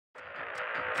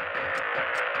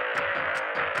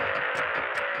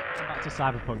back to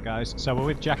Cyberpunk, guys. So we're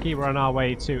with Jackie. We're on our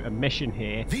way to a mission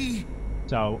here.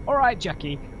 So, alright,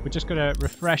 Jackie. We're just going to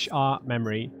refresh our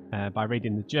memory by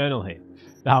reading the journal here.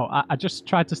 Now, I just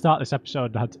tried to start this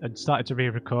episode and started to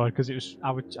re-record because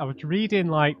I was reading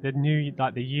like the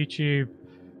YouTube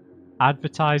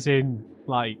advertising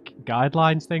like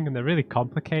guidelines thing, and they're really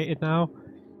complicated now.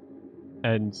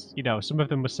 And you know, some of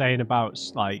them were saying about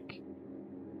like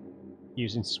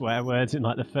using swear words in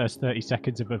like the first 30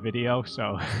 seconds of a video,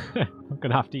 so I'm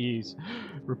gonna have to use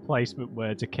replacement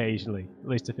words occasionally, at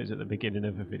least if it's at the beginning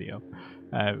of a video.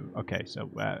 Okay, so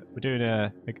we're doing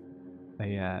a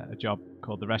job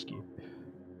called the rescue.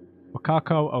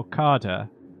 Wakako Okada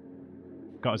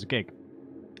got us a gig.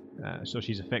 So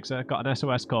she's a fixer. Got an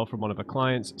SOS call from one of her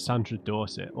clients, Sandra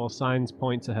Dorset. All signs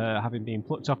point to her having been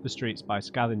plucked off the streets by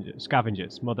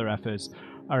scavengers. Mother effers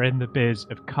are in the biz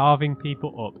of carving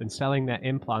people up and selling their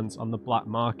implants on the black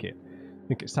market. I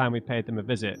think it's time we paid them a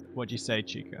visit. What do you say,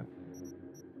 Chica?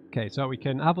 Okay, so we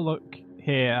can have a look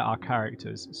here at our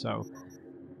characters. So,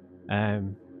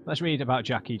 let's read about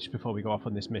Jackie just before we go off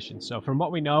on this mission. So, from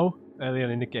what we know early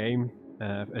on in the game,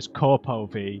 as Corpo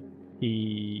V,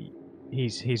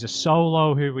 he's a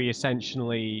solo who we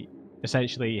essentially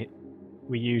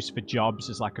we use for jobs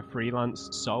as like a freelance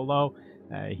solo.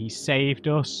 He saved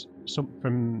us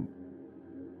from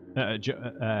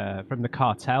the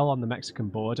cartel on the Mexican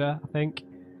border, I think.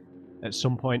 At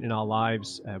some point in our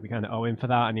lives, we kind of owe him for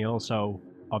that, and he also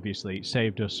obviously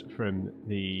saved us from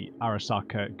the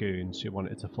Arasaka goons who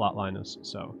wanted to flatline us.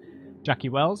 So, Jackie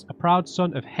Wells, a proud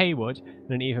son of Haywood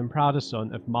and an even prouder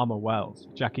son of Mama Wells.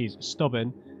 Jackie's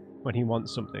stubborn when he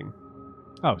wants something.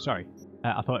 Oh, sorry.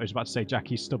 I thought I was about to say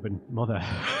Jackie's stubborn mother.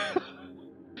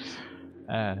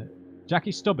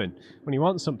 Jackie's stubborn. When he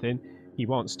wants something, he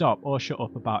won't stop or shut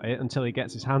up about it until he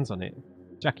gets his hands on it.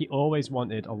 Jackie always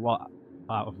wanted a lot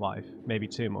out of life, maybe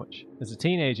too much. As a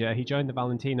teenager, he joined the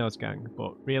Valentino's gang,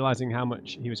 but realizing how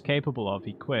much he was capable of,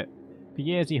 he quit. For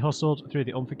years, he hustled through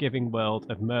the unforgiving world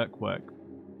of merc work.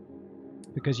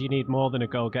 Because you need more than a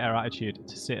go-getter attitude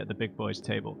to sit at the big boys'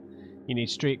 table. You need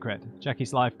street cred.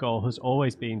 Jackie's life goal has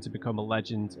always been to become a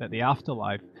legend at the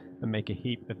afterlife and make a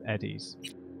heap of eddies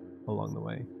along the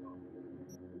way.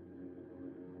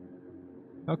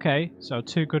 Okay, so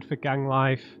too good for gang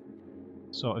life,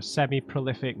 sort of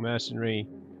semi-prolific mercenary,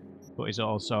 but is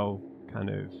also kind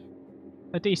of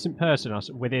a decent person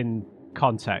within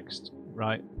context,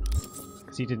 right?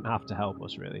 Because he didn't have to help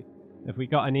us, really. Have we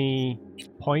got any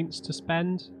points to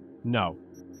spend? No.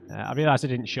 I realised I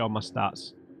didn't show my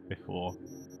stats before,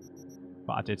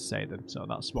 but I did say them, so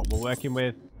that's what we're working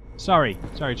with. Sorry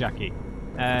Jackie.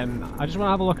 I just want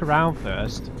to have a look around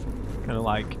first. Kind of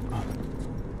like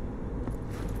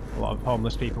a lot of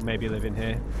homeless people maybe live in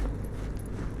here.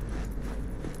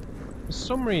 For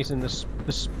some reason the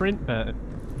sprint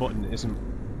button isn't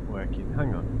working.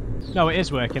 Hang on. No, it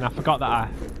is working. I forgot that I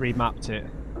remapped it.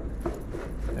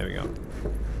 There we go.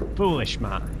 Foolish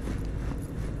man.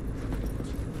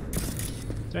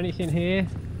 Is there anything here?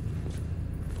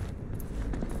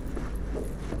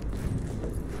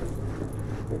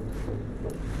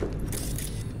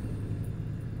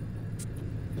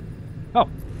 Oh!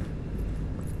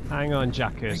 Hang on,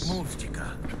 Jackers.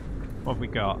 What have we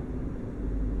got?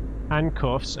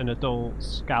 Handcuffs and a dull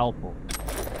scalpel.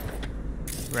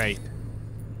 Great.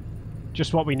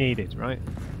 Just what we needed, right?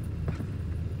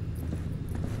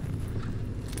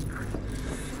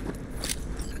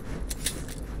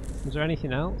 Is there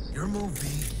anything else? Your move,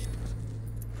 V.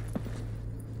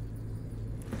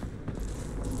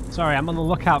 Sorry, I'm on the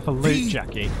lookout for loot,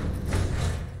 Jackie.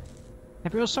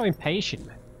 Everyone's so impatient.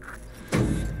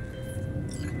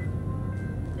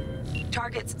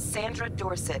 Target's Sandra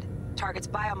Dorset. Target's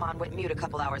biomon went mute a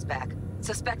couple hours back.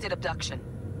 Suspected abduction.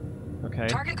 Okay.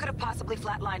 Target could have possibly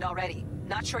flatlined already.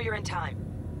 Not sure you're in time.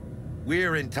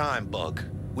 We're in time, Bug.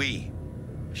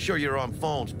 Sure you're on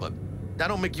phones, but that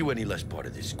don't make you any less part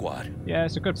of this squad. Yeah,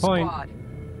 it's a good point. Squad.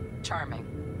 Charming.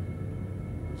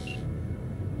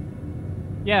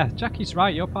 Yeah, Jackie's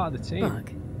right. You're part of the team.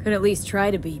 Bug, could at least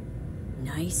try to be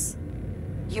nice.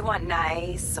 You want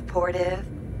nice, supportive?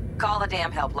 Call a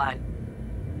damn helpline.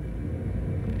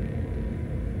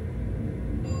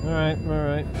 Alright,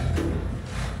 alright.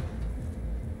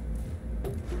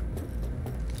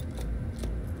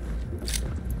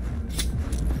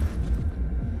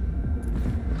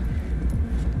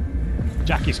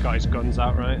 Jackie's got his guns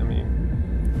out, right? I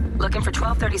mean... Looking for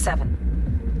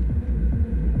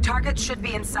 1237. Target should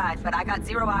be inside, but I got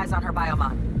 0 eyes on her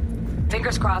biomon.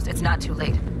 Fingers crossed it's not too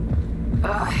late.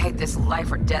 Ugh, I hate this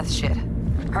life or death shit.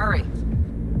 Hurry.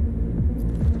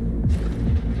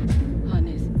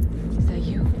 Hannes, is that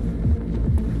you?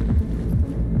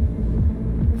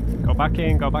 back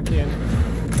in, go back in.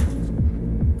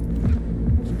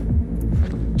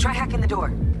 Try hacking the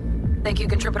door. Think you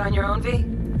can trip it on your own, V?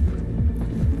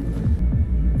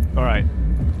 Alright.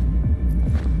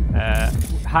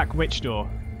 Hack which door?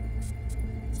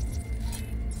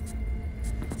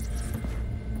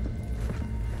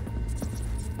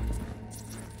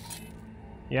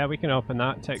 Yeah, we can open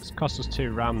that. Costs us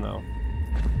 2 RAM though.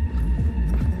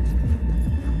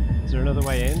 Is there another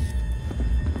way in?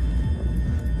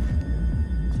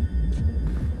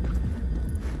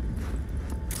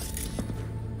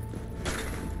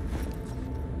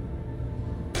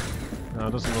 No,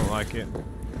 it doesn't look like it.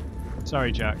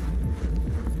 Sorry, Jack.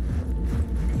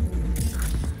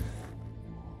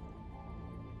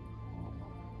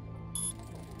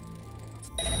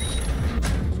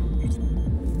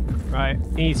 Right,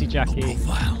 easy, Jackie.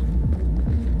 Profile.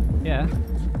 Yeah.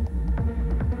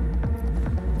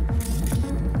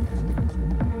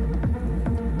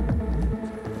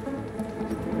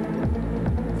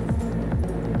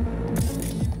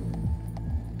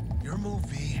 Your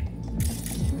movie.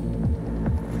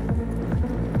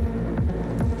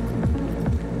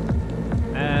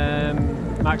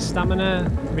 Max stamina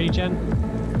regen.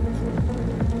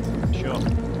 Sure.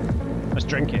 Let's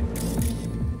drink it.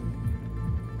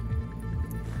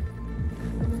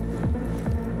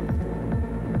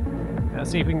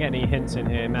 Let's see if we can get any hints in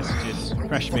here. Messages.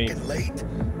 Fresh meat. Late?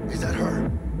 Is that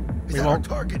her? Is that our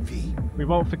target, V? We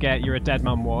won't forget you're a dead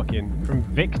man walking. From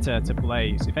Victor to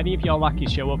Blaze. If any of your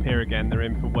lackeys show up here again, they're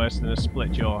in for worse than a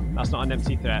split jaw. That's not an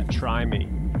empty threat. Try me,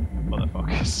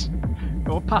 motherfuckers.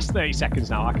 Go past 30 seconds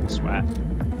now, I can swear.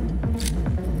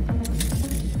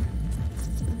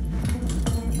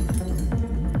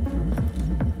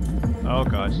 Oh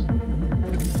gosh.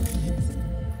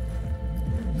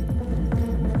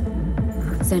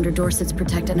 Sandra Dorsett's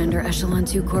protected under Echelon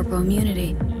 2 Corpo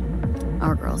immunity.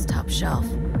 Our girl's top shelf.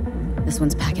 This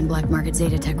one's packing black market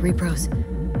Zeta Tech repros.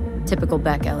 Typical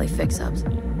back alley fix-ups.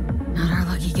 Not our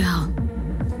lucky gal.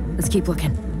 Let's keep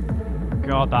looking.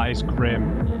 God, that is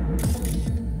grim.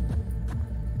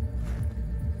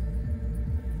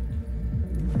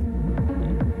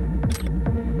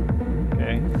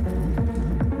 Okay.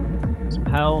 Some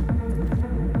health.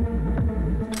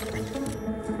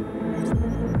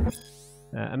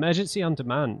 Emergency on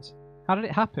demand. How did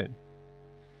it happen?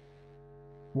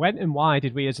 When and why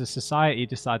did we as a society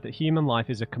decide that human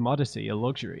life is a commodity, a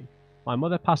luxury? My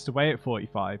mother passed away at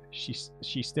 45.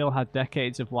 She still had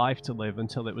decades of life to live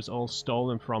until it was all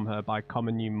stolen from her by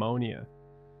common pneumonia.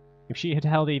 If she had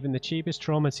held even the cheapest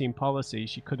trauma team policy,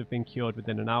 she could have been cured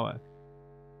within an hour.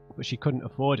 But she couldn't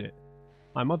afford it.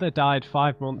 My mother died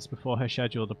 5 months before her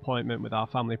scheduled appointment with our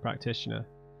family practitioner.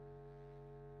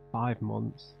 5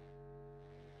 months.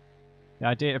 The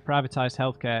idea of privatised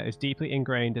healthcare is deeply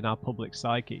ingrained in our public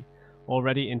psyche.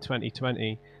 Already in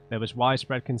 2020, there was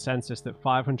widespread consensus that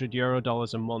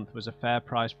 €500 a month was a fair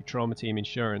price for trauma team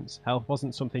insurance. Health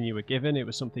wasn't something you were given, it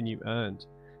was something you earned.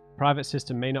 The private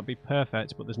system may not be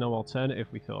perfect, but there's no alternative,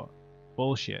 we thought.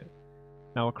 Bullshit.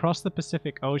 Now across the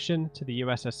Pacific Ocean to the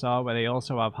USSR, where they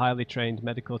also have highly trained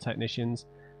medical technicians,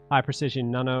 high-precision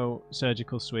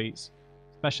nano-surgical suites,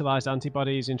 specialized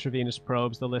antibodies, intravenous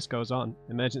probes, the list goes on.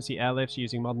 Emergency airlifts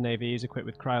using modern AVs equipped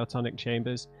with cryotonic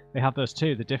chambers. They have those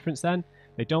too. The difference then?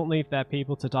 They don't leave their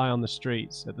people to die on the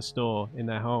streets, at the store, in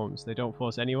their homes. They don't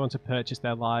force anyone to purchase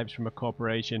their lives from a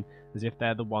corporation as if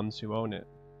they're the ones who own it.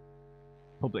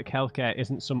 Public healthcare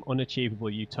isn't some unachievable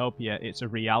utopia, it's a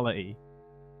reality.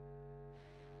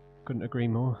 Couldn't agree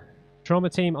more.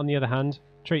 Trauma Team, on the other hand,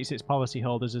 treats its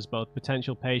policyholders as both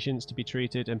potential patients to be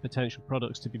treated and potential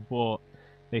products to be bought.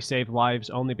 They save lives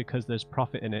only because there's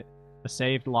profit in it. A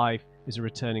saved life is a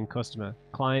returning customer.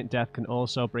 Client death can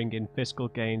also bring in fiscal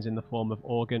gains in the form of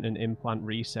organ and implant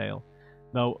resale,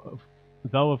 though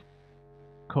of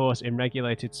course in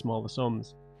regulated smaller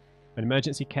sums. An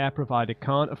emergency care provider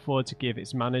can't afford to give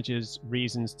its managers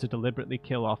reasons to deliberately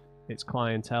kill off its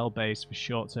clientele base for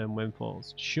short-term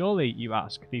windfalls. Surely, you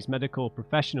ask, these medical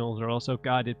professionals are also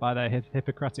guided by their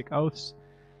Hippocratic oaths?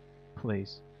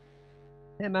 Please.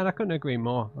 Yeah, man, I couldn't agree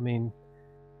more. I mean,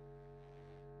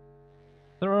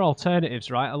 there are alternatives,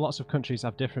 right? Lots of countries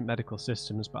have different medical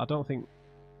systems, but I don't think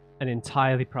an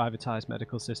entirely privatized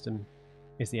medical system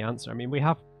is the answer. I mean, we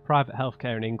have private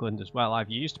healthcare in England as well.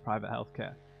 I've used private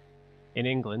healthcare in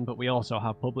England, but we also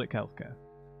have public healthcare.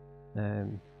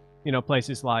 You know,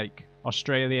 places like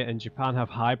Australia and Japan have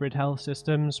hybrid health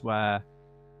systems where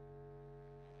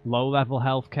low-level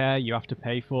healthcare you have to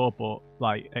pay for, but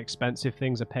like expensive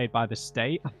things are paid by the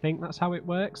state. I think that's how it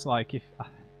works. Like if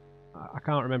I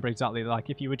can't remember exactly. Like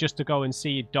if you were just to go and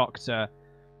see a doctor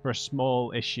for a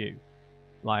small issue,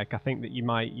 Like, I think that you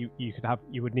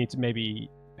would need to maybe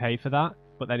pay for that.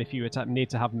 But then if you would need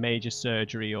to have major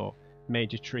surgery or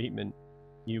major treatment,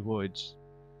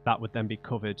 that would then be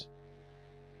covered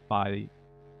by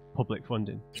public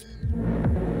funding.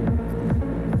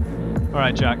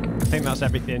 Alright, Jack, I think that's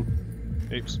everything.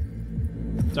 Oops.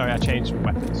 Sorry, I changed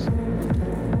weapons.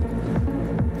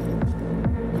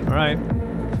 Alright.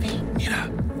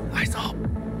 Mira, eyes up.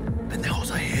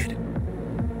 Pendejos ahead.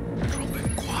 Drop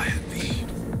it quiet, V.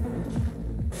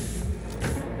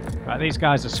 Right, these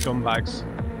guys are scumbags.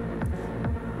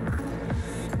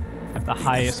 Of the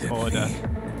highest order.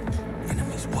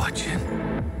 Enemies watching.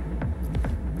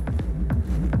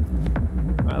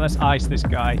 Right, let's ice this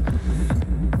guy.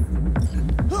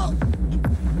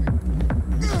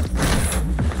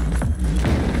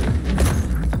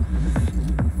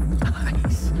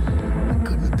 Nice. I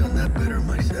couldn't have done that better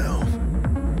myself.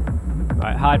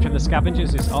 Right, hide from the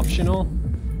scavengers is optional.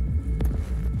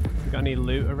 We got any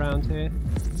loot around here?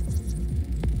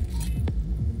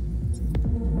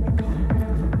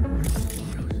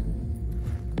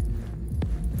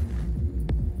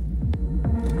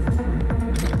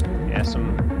 Yeah,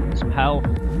 some health.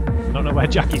 Don't know where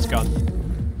Jackie's gone.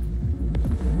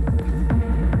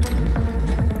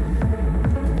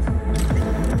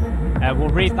 We'll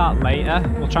read that later.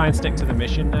 We'll try and stick to the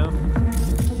mission now.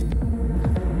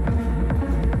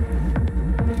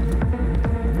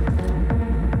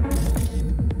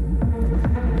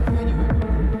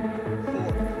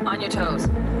 On your toes.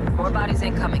 More bodies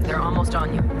incoming. They're almost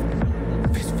on you.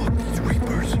 Fist fuck these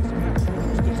reapers.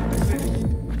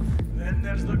 Then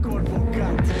there's the corpo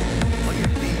cat. On your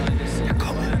feet. They're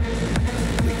coming.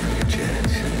 Wait for your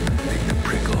chance. Take the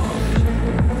prick off.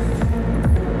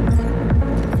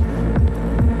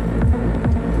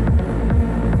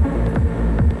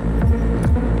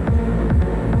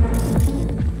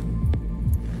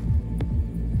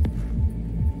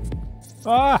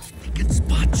 Ah! They can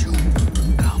spot you.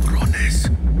 Cabrones.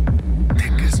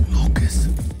 Teques locus.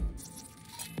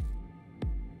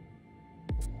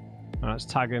 Right, let's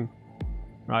tag him.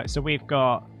 Right, so we've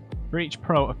got breach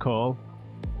protocol.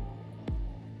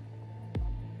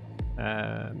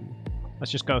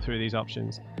 Let's just go through these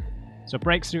options. So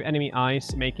breaks through enemy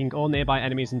ice, making all nearby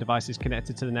enemies and devices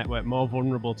connected to the network more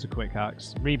vulnerable to quick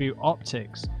hacks. Reboot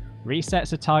optics.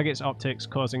 Resets a target's optics,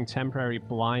 causing temporary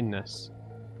blindness.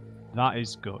 That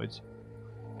is good.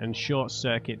 And short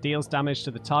circuit. Deals damage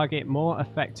to the target, more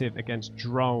effective against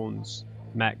drones,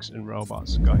 mechs, and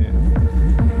robots. Got you.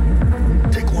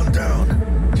 Take one down.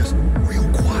 Just real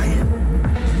quiet.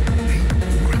 Hey,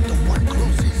 grab the one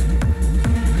closest.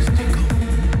 Let's take him.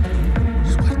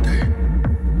 Suerte.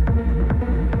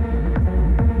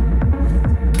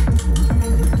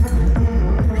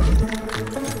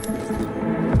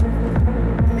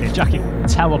 Okay, Jackie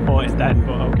teleported then,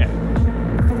 but okay.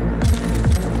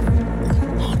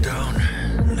 All down.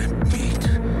 Limp meat.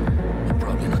 We're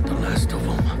probably not the last of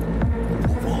them.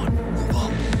 Move on. Move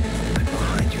up. I'm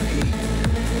behind you, V.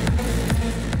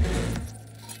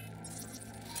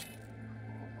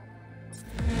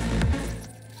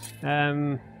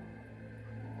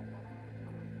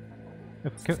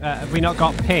 Have we not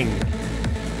got ping?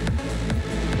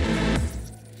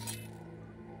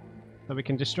 So we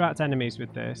can distract enemies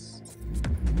with this.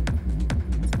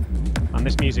 And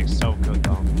this music's so good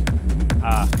though.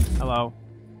 Ah, hello.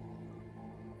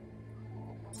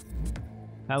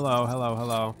 Hello, hello,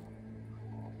 hello.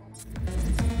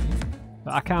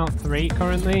 So I count 3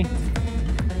 currently.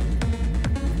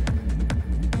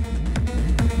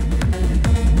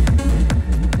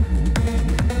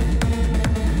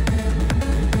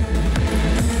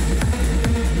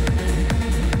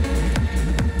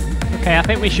 Okay, I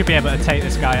think we should be able to take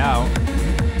this guy out.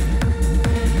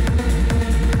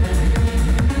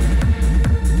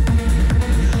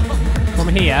 Come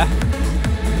here.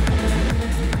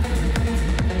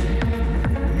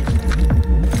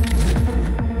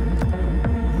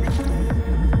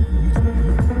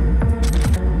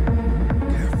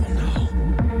 Careful now.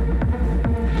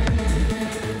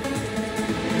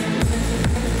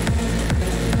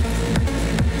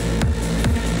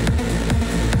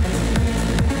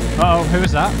 Uh-oh, who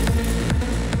is that?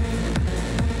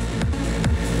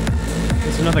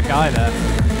 There's another guy there.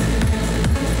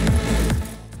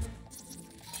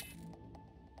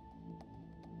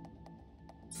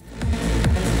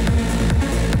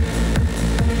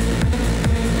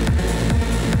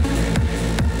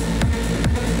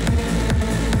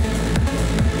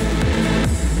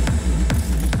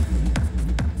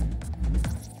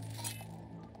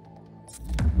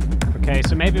 Okay,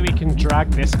 so maybe we can drag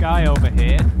this guy over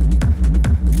here.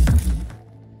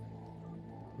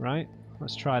 Right,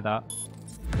 let's try that.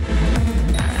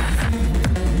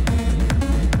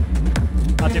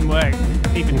 That didn't work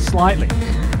even slightly.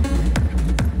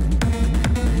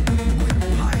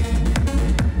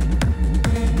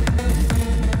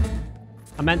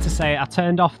 I meant to say I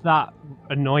turned off that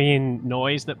annoying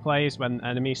noise that plays when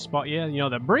enemies spot you. You know,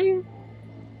 the bring,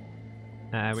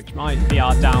 which might be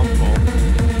our downfall.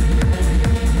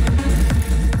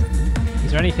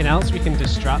 Is there anything else we can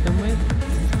distract them with?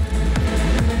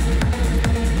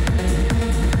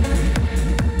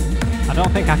 I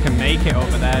don't think I can make it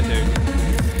over there, dude.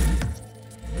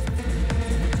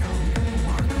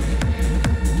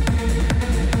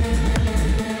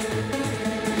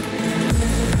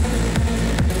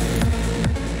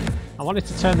 I wanted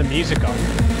to turn the music on.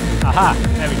 Aha,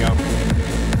 there we go.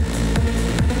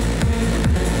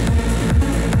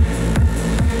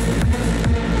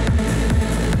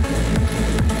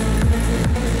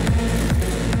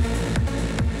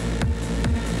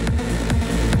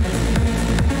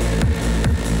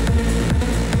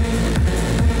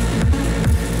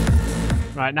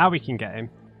 Right, now we can get him.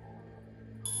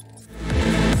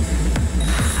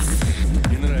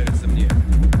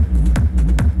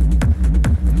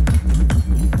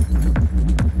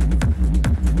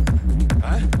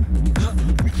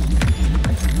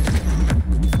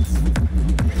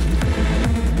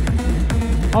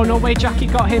 Oh no way, Jackie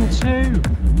got him too!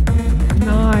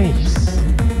 Nice!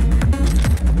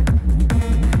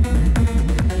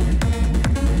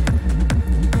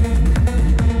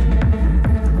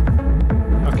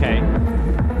 Okay.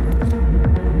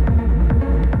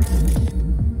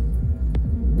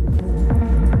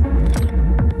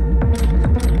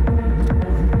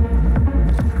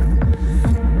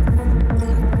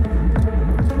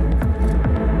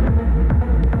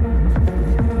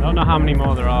 I don't know how many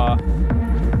more there are.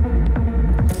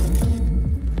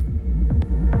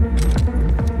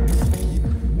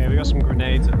 Some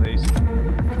grenades at least.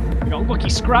 We got a lucky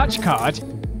scratch card.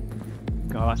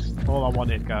 God, that's all I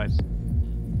wanted, guys.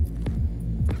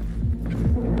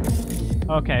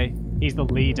 Okay, he's the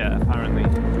leader apparently.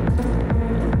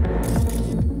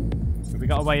 Have we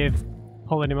got a way of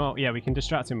pulling him up? Yeah, we can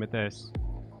distract him with this.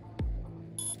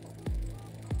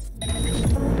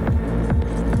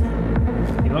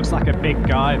 He looks like a big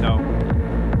guy though.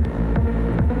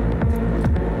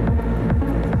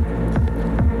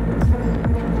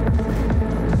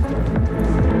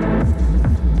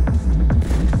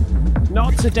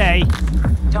 Not today.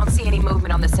 Don't see any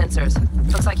movement on the sensors.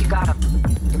 Looks like you got them.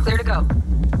 You're clear to go.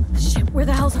 Shit, where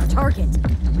the hell's our target?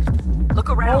 Look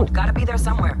around. Oh. Gotta be there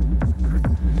somewhere.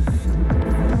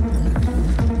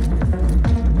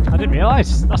 I didn't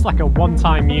realise. That's like a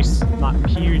one-time use, like,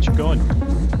 huge gun.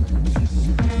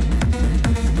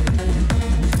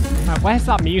 Right, where's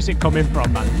that music coming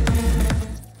from, man?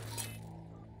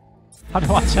 How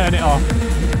do I turn it off?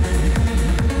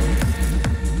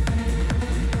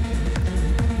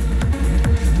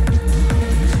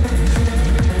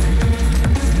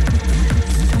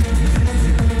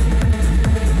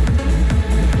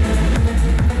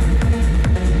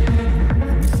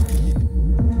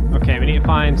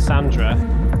 Find Sandra.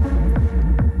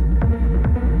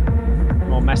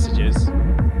 More messages.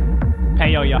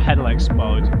 Pay or your head will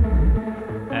explode.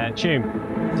 Tune,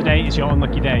 today is your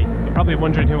unlucky day. You're probably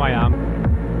wondering who I am.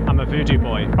 I'm a voodoo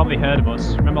boy. Probably heard of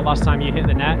us. Remember last time you hit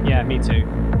the net? Yeah, me too.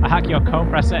 I hack your code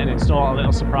presser and install a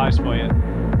little surprise for you.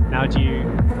 Now do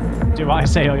what I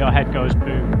say or your head goes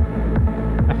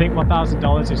boom. I think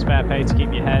 $1,000 is fair pay to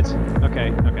keep your head.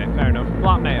 Okay, fair enough.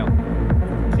 Blackmail.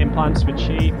 Implants for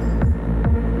cheap.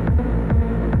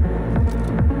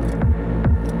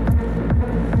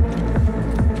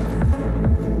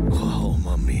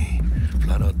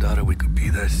 We could be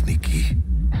that sneaky.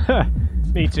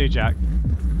 Me too, Jack.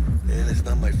 And it's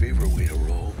not my favorite way to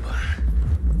roll, but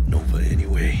Nova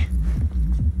anyway.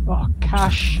 Oh,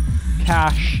 cash,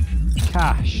 cash,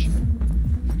 cash.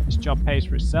 This job pays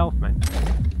for itself, man.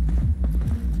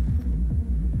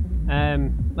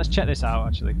 Let's check this out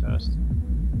actually first.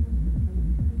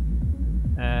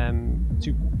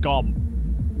 To Gom.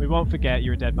 We won't forget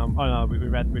you're a dead man. Oh no, we've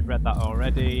read that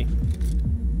already.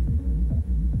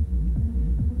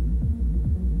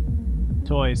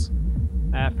 Toys.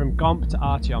 From Gomp to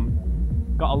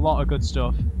Artyom. Got a lot of good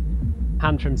stuff.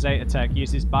 Hand from Zetatech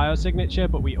uses biosignature,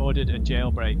 but we ordered a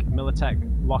jailbreak. Militech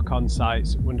lock-on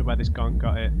sites. Wonder where this gonk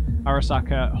got it.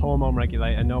 Arasaka hormone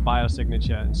regulator, no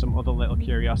biosignature, and some other little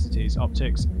curiosities.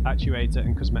 Optics, actuator,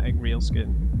 and cosmetic real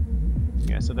skin.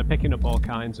 Yeah, so they're picking up all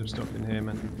kinds of stuff in here,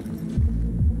 man.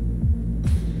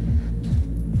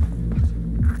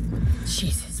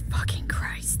 Jesus fucking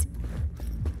Christ.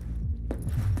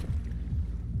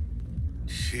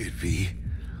 Shit, V.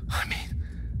 I mean,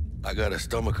 I got a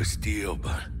stomach of steel,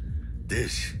 but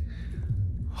this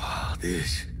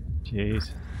this?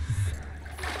 Jeez.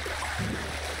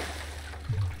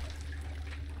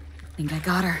 Think I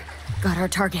got her. Got our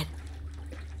target.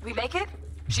 We make it?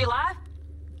 She alive?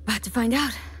 About to find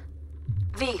out.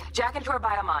 V, jack into her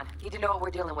biomon. Need to know what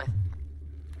we're dealing with.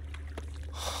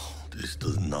 This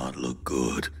does not look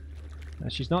good.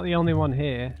 She's not the only one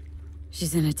here.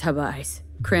 She's in a tub of ice,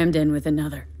 crammed in with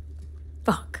another.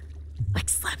 Fuck. Like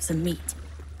slabs of meat.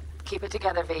 Keep it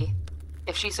together, V.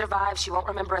 If she survives, she won't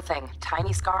remember a thing.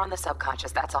 Tiny scar on the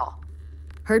subconscious, that's all.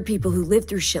 Heard people who live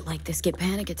through shit like this get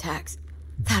panic attacks,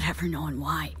 without ever knowing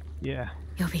why. Yeah.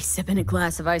 You'll be sipping a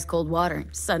glass of ice-cold water,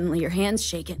 and suddenly your hand's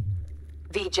shaking.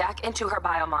 V, jack into her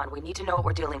biomon. We need to know what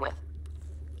we're dealing with.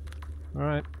 All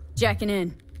right. Jacking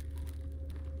in.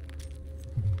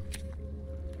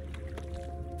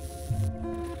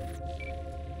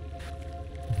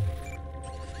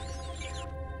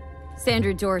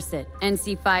 Sandra Dorset,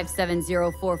 NC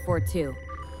 570442.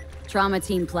 Trauma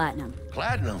Team Platinum.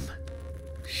 Platinum?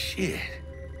 Shit.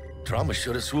 Trauma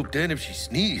should have swooped in if she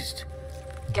sneezed.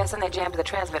 Guessing they jammed the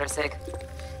transmitter, Sig.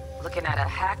 Looking at a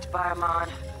hacked biomon,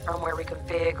 firmware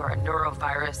reconfig, or a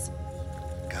neurovirus.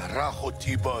 Carajo,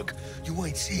 T-Bug. You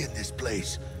ain't seeing this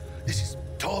place. This is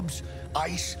tubs,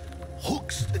 ice,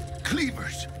 hooks,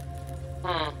 cleavers.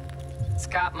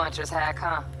 Scott Muncher's hack,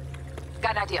 huh?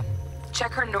 Got an idea.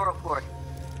 Check her neural port.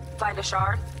 Find a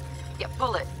shard? Yeah,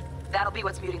 pull it. That'll be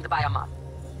what's muting the biomon.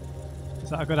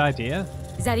 Is that a good idea?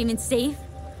 Is that even safe?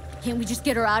 Can't we just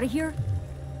get her out of here?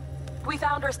 We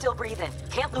found her still breathing.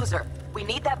 Can't lose her. We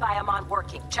need that biomon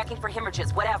working, checking for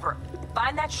hemorrhages, whatever.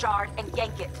 Find that shard and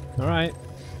yank it. All right.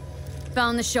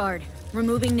 Found the shard.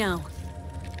 Removing now.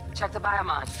 Check the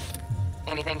biomon.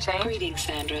 Anything change? Greetings,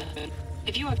 Sandra.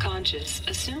 If you are conscious,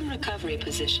 assume recovery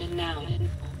position now.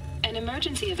 An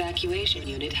emergency evacuation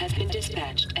unit has been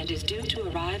dispatched and is due to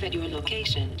arrive at your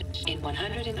location in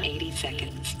 180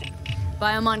 seconds.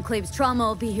 Biomon claims trauma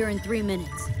will be here in 3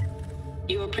 minutes.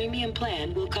 Your premium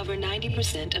plan will cover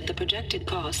 90% of the projected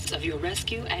costs of your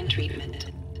rescue and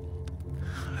treatment.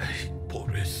 Ay,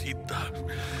 pobrecita.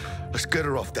 Let's get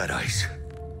her off that ice.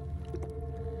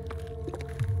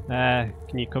 Can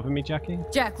you cover me, Jackie?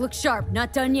 Jack, look sharp.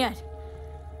 Not done yet.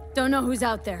 Don't know who's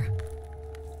out there.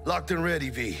 Locked and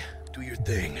ready, V. Do your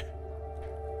thing.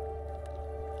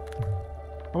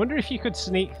 I wonder if you could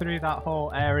sneak through that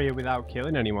whole area without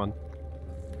killing anyone.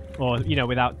 Or, you know,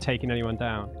 without taking anyone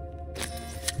down.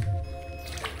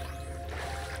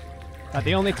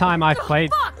 The only time I've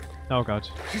played... Oh, God.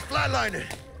 She's flatlining.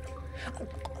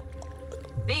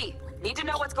 V, need to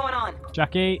know what's going on.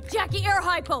 Jackie! Jackie, air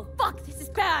hypo! Fuck, this is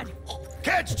bad!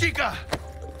 Catch, chica!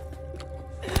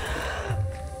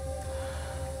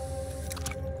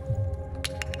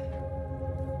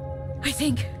 I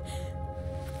think...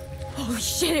 Holy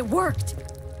shit, it worked!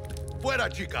 Fuera,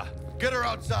 chica. Get her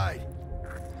outside.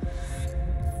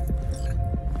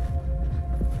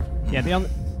 Yeah, the only...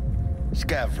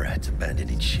 Scav rats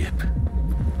abandoning ship.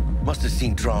 Must have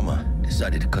seen trauma.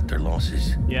 Decided to cut their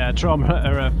losses. Yeah, trauma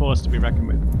are a force to be reckoned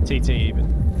with. TT even.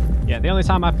 Yeah, the only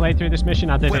time I played through this mission,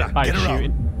 I did it by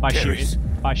shooting.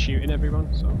 By shooting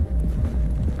everyone, so...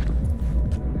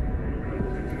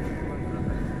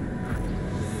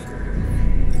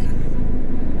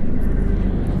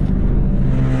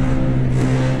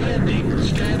 Landing,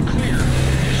 stand clear.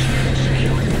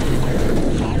 Secure.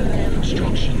 Follow all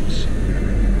instructions.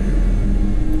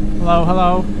 Hello,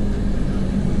 hello.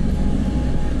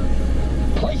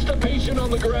 Place the patient on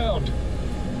the ground.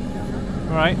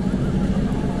 Alright.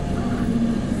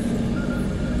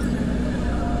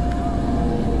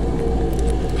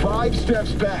 Five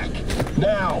steps back.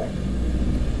 Now.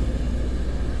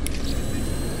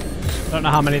 Don't know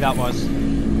how many that was.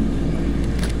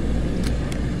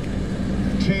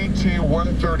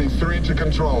 TT-133 to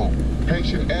control.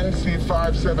 Patient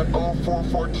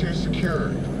NC570442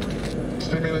 secured.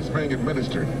 Stimulants being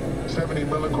administered. 70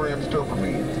 milligrams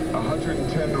dopamine,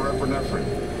 110 norepinephrine,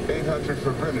 800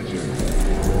 fibrinogen.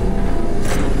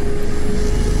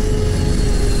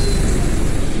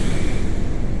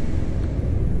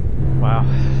 Wow.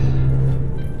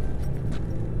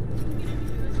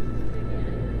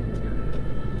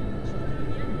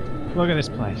 Look at this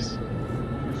place.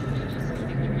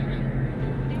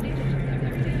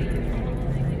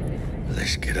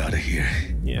 Let's get out of here.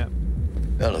 Yeah.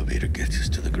 Elevator gets us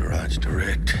to the garage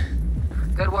direct.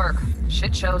 Good work.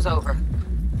 Shit show's over.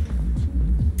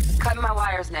 Cutting my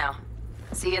wires now.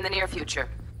 See you in the near future.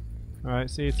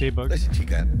 Alright, see you, T-Bug. Listen,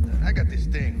 chica, I got this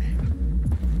thing.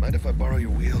 Mind if I borrow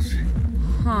your wheels?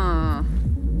 Huh.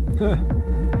 I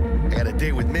got a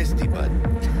date with Misty, but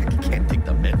I can't take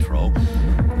the metro.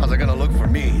 How's it gonna look for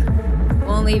me?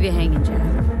 Won't leave you hanging, Jack.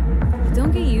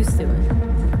 Don't get used to it.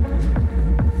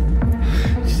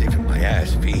 Saving my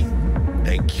ass, V.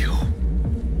 Thank you.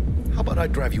 How about I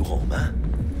drive you home, huh?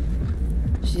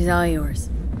 She's all yours.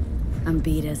 I'm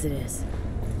beat as it is.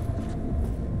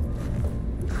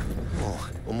 Oh,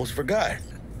 almost forgot.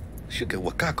 Should get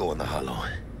Wakako on the holo.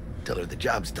 Tell her the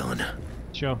job's done.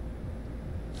 Sure.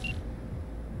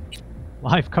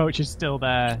 Life coach is still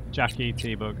there. Jackie,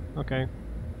 T-Bug. Okay.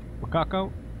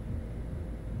 Wakako.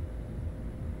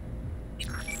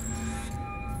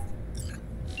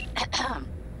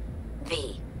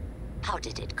 V, how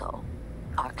did it go?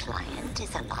 Our client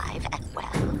is alive and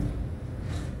well.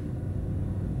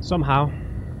 Somehow.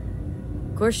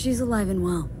 Of course she's alive and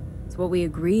well. It's what we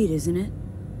agreed, isn't it?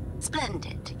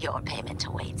 Splendid. Your payment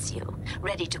awaits you.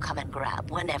 Ready to come and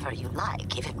grab whenever you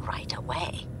like, even right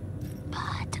away.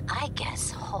 But I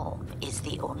guess home is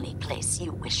the only place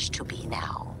you wish to be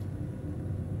now.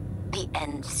 The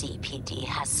NCPD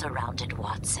has surrounded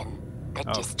Watson. The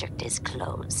district is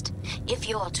closed. If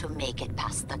you're to make it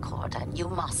past the cordon, you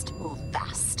must move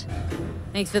fast.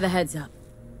 Thanks for the heads up.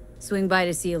 Swing by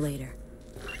to see you later.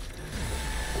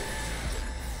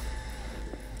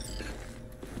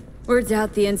 Word's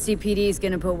out the NCPD is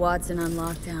gonna put Watson on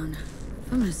lockdown.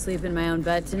 If I'm gonna sleep in my own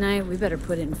bed tonight, we better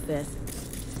put it in 5th.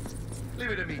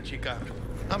 Leave it to me, chica.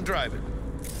 I'm driving.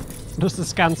 What does the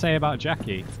scan say about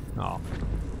Jackie? Oh.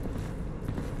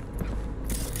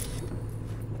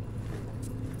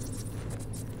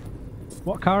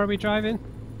 What car are we driving?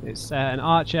 It's an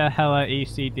Archer Hella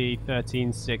ECD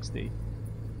 1360.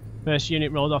 First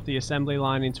unit rolled off the assembly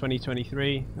line in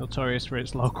 2023, notorious for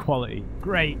its low quality.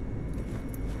 Great!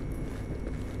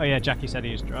 Oh yeah, Jackie said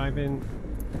he was driving.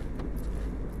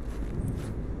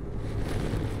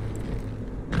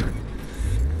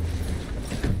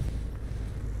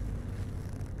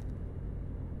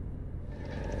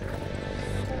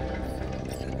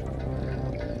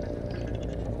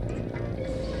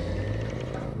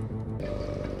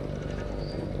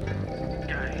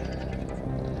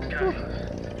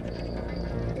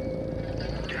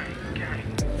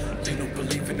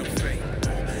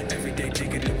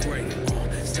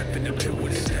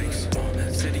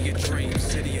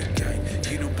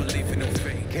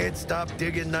 Stop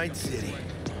digging Night City.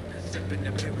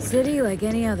 City like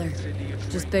any other,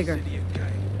 just bigger.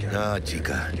 Nah,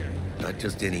 chica. Not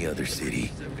just any other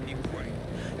city.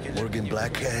 Morgan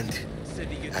Blackhand,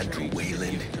 Andrew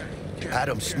Wayland,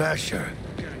 Adam Smasher.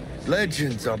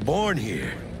 Legends are born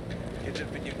here.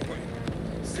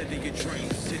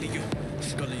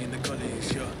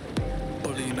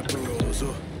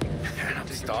 Man, I'm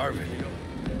starving.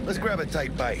 Let's grab a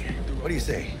tight bite. What do you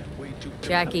say?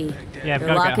 Jackie, yeah,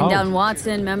 you're locking down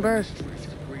Watson, remember?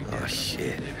 Oh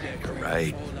shit, you're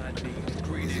right.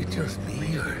 Is it just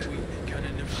me or...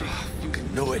 Oh,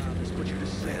 fucking know it.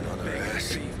 Man on our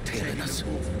ass, tailing us.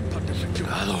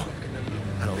 Hello.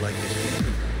 I don't like this.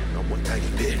 Not one tiny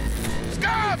bit.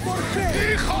 Scavs!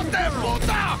 Hijo de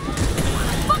puta!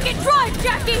 Fucking drive,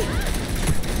 Jackie!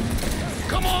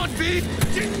 Come on, Pete!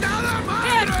 Chingada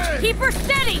madre! Keep her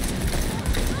steady!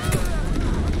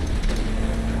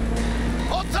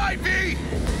 Hold tight, V!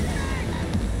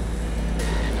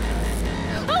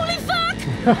 Holy fuck!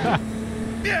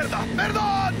 Mierda!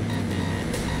 Perdón!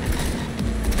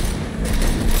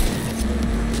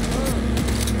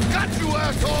 Got you,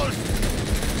 assholes!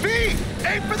 V!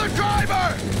 Aim for the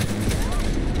driver!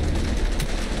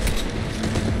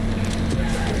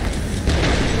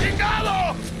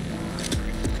 Chingado!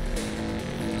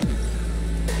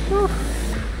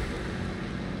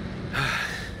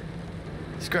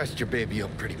 Scratched your baby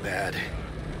up pretty bad.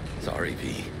 Sorry,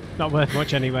 V. Not worth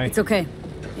much anyway. It's okay.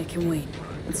 It can wait.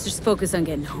 Let's just focus on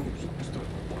getting home.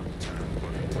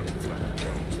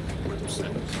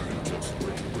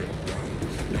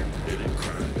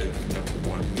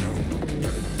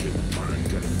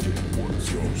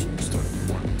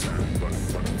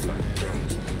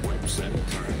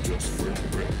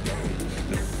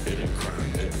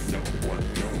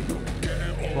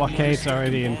 Blockade's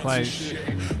already in place.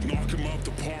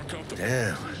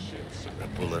 Damn. They're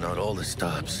pulling out all the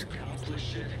stops.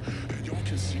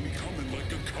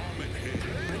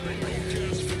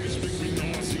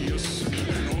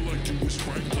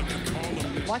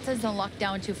 Watson's on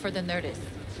lockdown to further notice.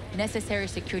 Necessary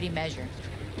security measure.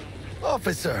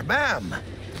 Officer, ma'am.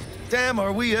 Damn,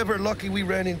 are we ever lucky we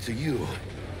ran into you.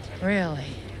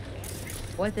 Really?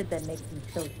 What is it that makes him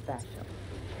so special?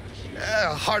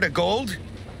 A heart of gold.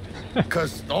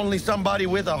 Because only somebody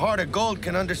with a heart of gold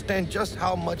can understand just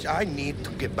how much I need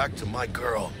to get back to my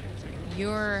girl.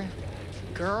 Your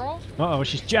girl? Uh-oh,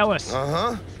 she's jealous.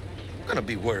 Uh-huh. I'm gonna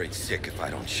be worried sick if I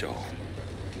don't show.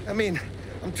 I mean,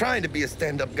 I'm trying to be a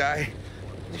stand-up guy.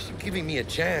 You're giving me a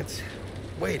chance.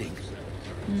 Waiting.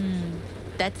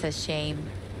 That's a shame.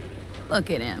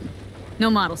 Look at him. No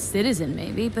model citizen,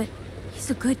 maybe, but he's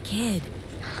a good kid.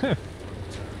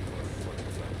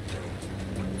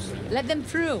 Let them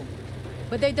through.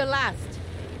 But they're the last.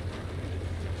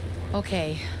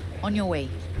 Okay, on your way.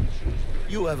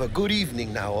 You have a good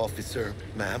evening now, officer,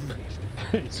 ma'am.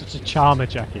 It's such a charmer,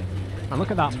 Jackie. And look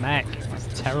at that mech.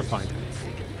 That's terrifying.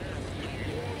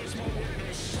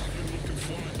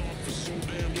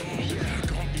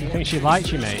 I think she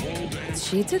likes you, mate.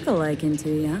 She took a liking to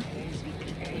you.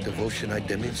 Devotion I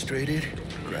demonstrated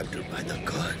grabbed her by the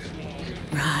gut.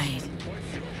 Right.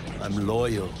 I'm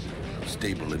loyal,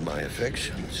 stable in my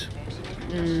affections.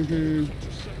 Mm-hmm.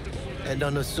 And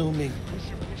unassuming.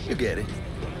 You get it.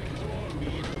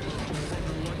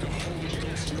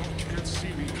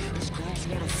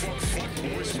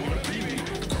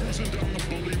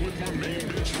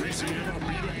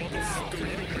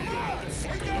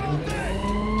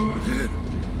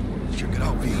 Check it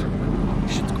out, V.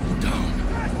 Shit's going down.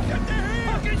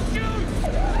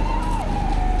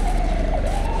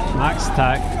 Max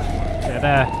attack. Yeah,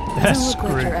 they're Doesn't look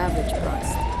like screwed. your average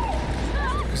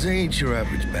boss. They ain't your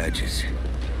average badges.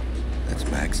 That's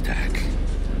Max Tac.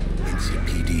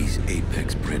 NCPD's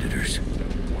apex predators.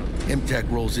 MTAC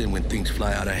rolls in when things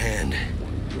fly out of hand.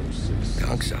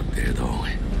 Gonks out there, though.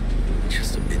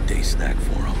 Just a midday snack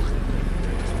for them.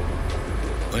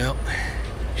 Well,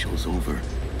 show's over.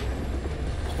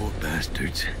 Poor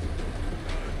bastards.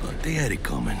 But they had it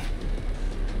coming.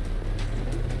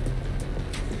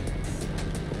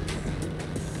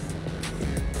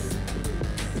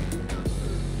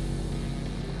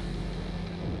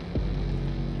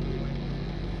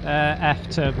 F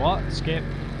to what? Skip?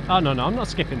 Oh, no, I'm not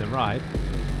skipping the ride.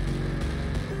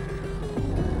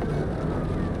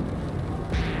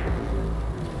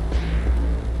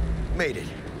 Made it.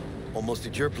 Almost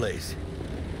at your place.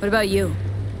 What about you?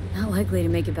 Not likely to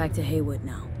make it back to Haywood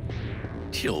now.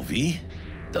 Chill, V.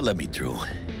 They'll let me through.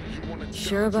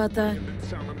 Sure about that?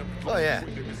 Oh, yeah.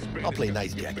 I'll play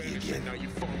nice Jackie again.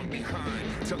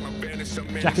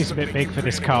 Jackie's a bit big for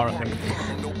this car, I think.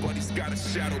 Nobody's got a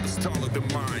shadow that's taller than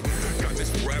mine. Got this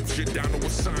rap shit down to a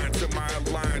sign to my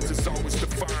alliance. It's always to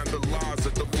find the laws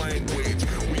of the language.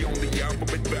 We own the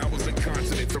alphabet, vowels, and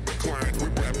consonants of reclines. We're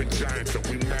rapping giants, so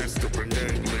we mastering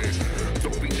English.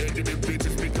 Don't be negative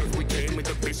bitches because we came in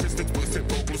the vicious and twisted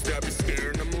vocals that be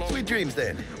scaring them low. Sweet dreams,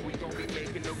 then.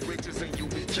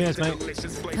 Cheers, mate.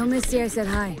 Tell Misty I said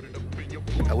hi.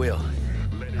 I will.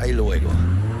 Ahí luego.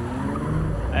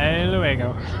 Hey,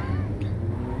 luego.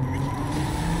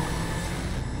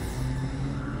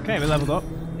 Okay, we leveled up.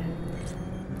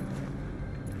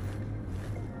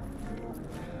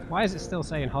 Why is it still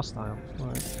saying hostile?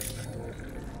 Right.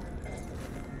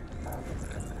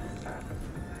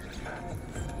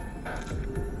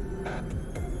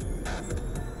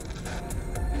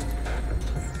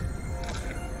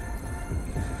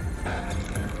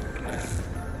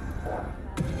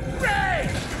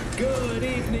 Good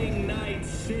evening, Night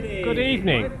City. Good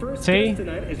evening. My first Tea? guest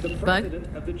tonight is the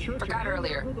president of the Church Forgot of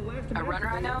earlier. the last A runner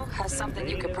I know has something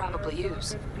you could probably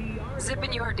use. Zip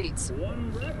in your deets.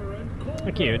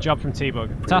 Thank you, a job from T-Bug.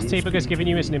 The task T-Bug has given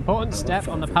you is an important step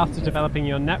on the path to developing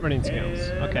your net running skills.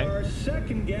 Okay. Our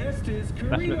second guest is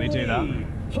Definitely do that. Lee,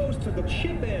 host of the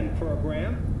Chip In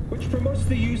program, which promotes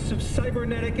the use of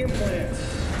cybernetic implants.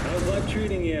 How's life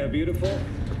treating you, beautiful?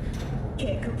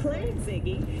 Can't complain,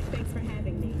 Ziggy. Thanks for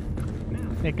having me.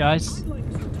 Hey guys.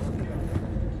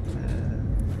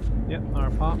 Yep, our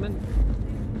apartment.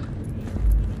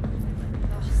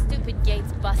 Oh, stupid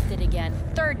gate's busted again.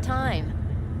 Third time.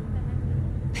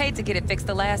 Paid to get it fixed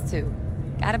the last two.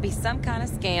 Gotta be some kind of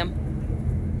scam.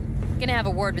 Gonna have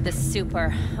a word with the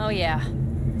super. Oh yeah.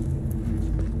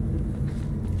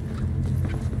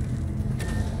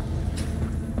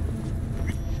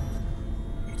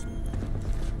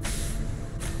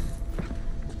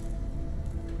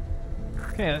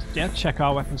 Okay, let's check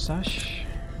our weapon stash.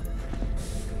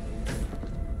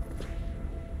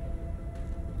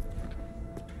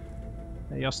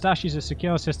 Your stash is a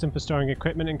secure system for storing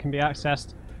equipment and can be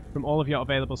accessed from all of your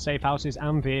available safe houses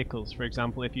and vehicles. For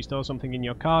example, if you store something in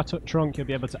your car trunk, you'll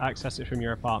be able to access it from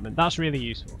your apartment. That's really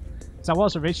useful. So I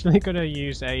was originally going to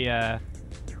use a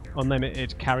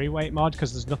unlimited carry weight mod,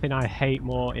 because there's nothing I hate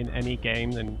more in any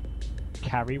game than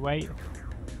carry weight.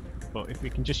 But if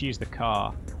we can just use the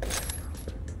car.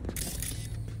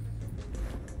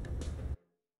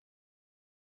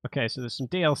 Okay, so there's some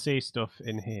DLC stuff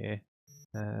in here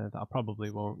that I probably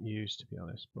won't use, to be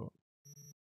honest. But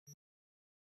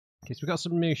okay, so we've got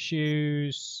some new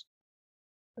shoes.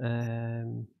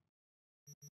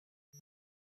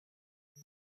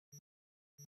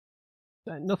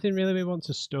 Nothing really we want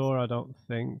to store, I don't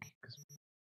think, because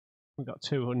we've got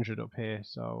 200 up here,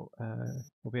 so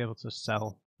we'll be able to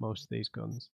sell most of these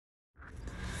guns.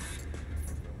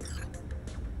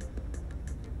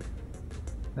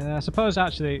 I suppose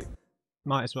actually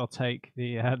might as well take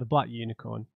the black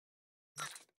unicorn.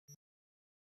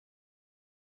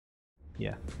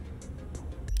 Yeah.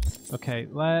 Okay,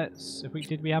 let's.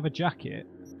 Did we have a jacket?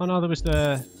 Oh no, there was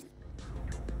the.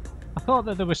 I thought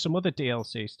that there was some other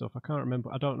DLC stuff. I can't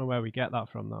remember. I don't know where we get that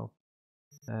from though.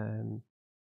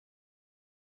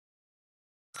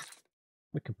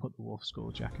 We can put the wolf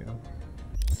skull jacket on.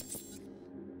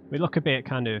 We look a bit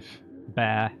kind of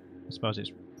bare. I suppose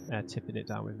it's tipping it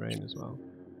down with rain as well.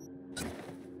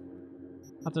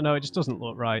 I don't know. It just doesn't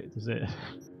look right, does it?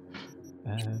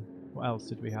 What else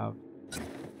did we have?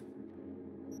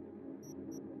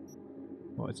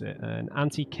 What is it? An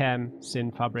anti-chem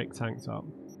sin fabric tank top.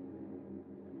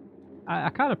 I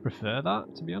kind of prefer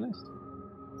that, to be honest.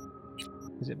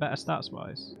 Is it better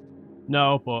stats-wise?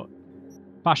 No, but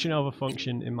fashion over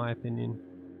function, in my opinion.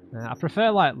 I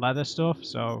prefer like leather stuff,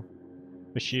 so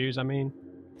for shoes, I mean.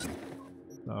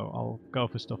 So I'll go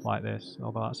for stuff like this,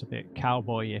 although that's a bit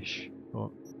cowboyish,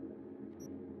 but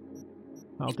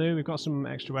that'll do. We've got some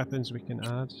extra weapons we can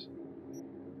add.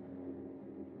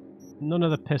 None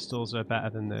of the pistols are better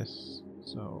than this,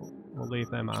 so we'll leave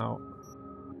them out.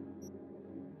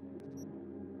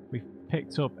 We've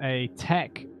picked up a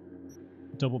tech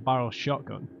double-barrel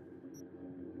shotgun.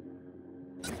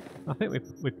 I think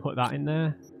we put that in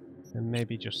there, and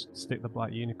maybe just stick the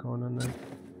black unicorn on there.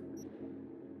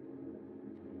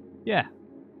 Yeah,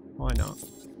 why not?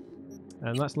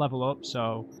 And let's level up.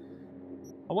 So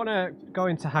I want to go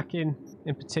into hacking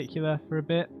in particular for a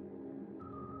bit.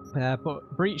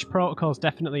 But breach protocol is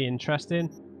definitely interesting,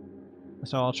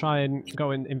 so I'll try and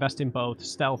go and invest in both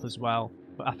stealth as well.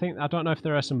 But I don't know if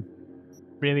there are some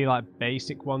really like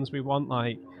basic ones we want,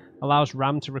 like allows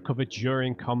RAM to recover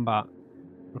during combat,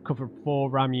 recover 4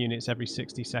 RAM units every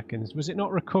 60 seconds. Was it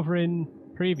not recovering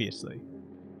previously?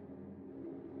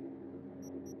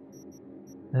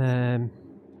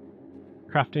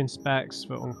 Crafting specs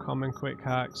for uncommon quick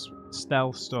hacks,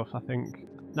 stealth stuff. I think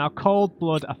now cold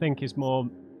blood I think is more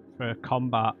for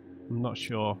combat. I'm not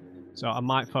sure, so I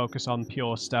might focus on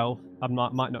pure stealth. I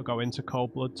might not go into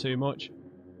cold blood too much.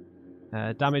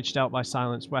 Damage dealt by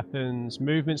silenced weapons,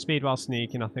 movement speed while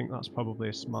sneaking. I think that's probably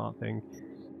a smart thing.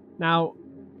 Now,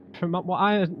 from what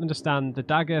I understand, the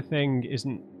dagger thing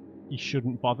you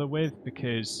shouldn't bother with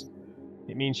because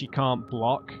it means you can't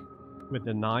block with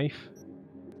the knife.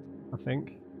 I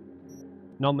think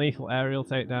non-lethal aerial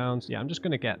takedowns. Yeah, I'm just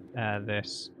gonna get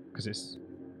this because it's.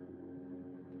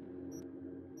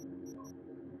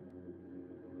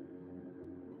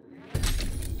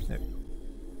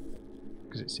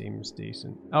 Because it seems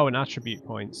decent. Oh, and attribute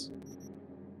points.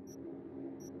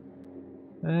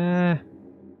 Let's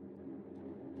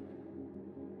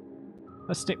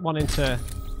stick one into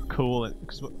cool,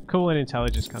 because cool and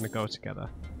intelligence kind of go together.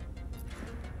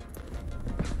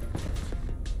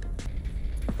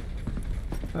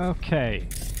 Okay,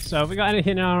 so have we got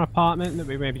anything in our apartment that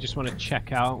we maybe just want to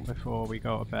check out before we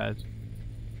go to bed?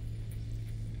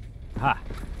 Ha!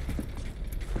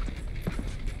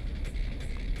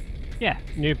 Yeah,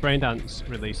 new Braindance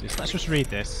releases. Let's just read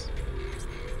this.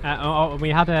 We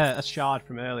had a shard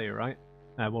from earlier, right?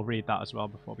 We'll read that as well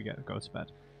before we go to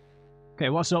bed. Okay,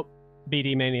 what's up,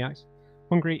 BD Maniacs?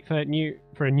 Hungry for a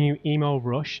new emo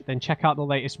rush? Then check out the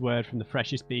latest word from the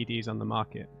freshest BDs on the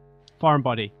market. Foreign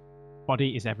body.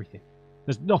 Body is everything.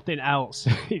 There's nothing else.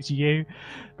 It's you,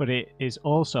 but it is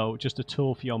also just a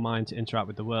tool for your mind to interact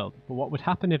with the world. But what would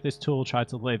happen if this tool tried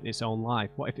to live its own life?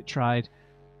 What if it tried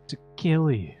to kill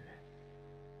you?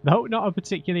 Though not a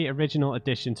particularly original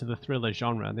addition to the thriller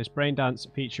genre, this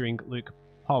Braindance featuring Luke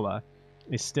Poller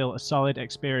is still a solid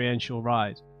experiential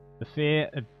ride. The fear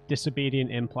of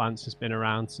disobedient implants has been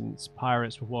around since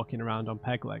pirates were walking around on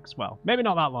peg legs. Well, maybe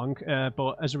not that long,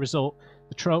 but as a result,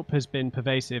 the trope has been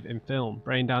pervasive in film,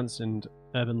 Braindance and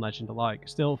urban legend alike.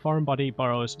 Still, Foreign Body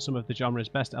borrows some of the genre's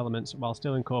best elements while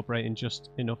still incorporating just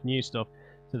enough new stuff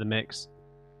to the mix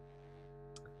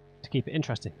to keep it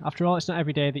interesting. After all, it's not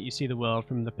every day that you see the world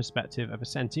from the perspective of a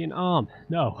sentient arm.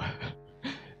 No.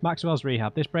 Maxwell's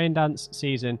Rehab. This Braindance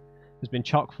season has been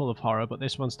chock full of horror, but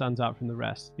this one stands out from the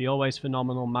rest. The always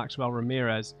phenomenal Maxwell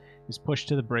Ramirez is pushed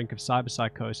to the brink of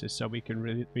cyberpsychosis so we can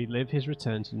relive his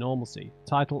return to normalcy. The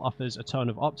title offers a tone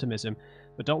of optimism,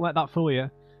 but don't let that fool you.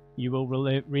 You will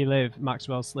relive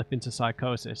Maxwell's slip into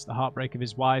psychosis, the heartbreak of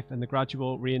his wife, and the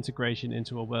gradual reintegration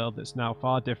into a world that's now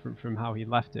far different from how he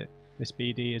left it. This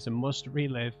BD is a must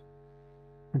relive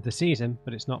of the season,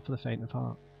 but it's not for the faint of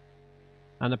heart.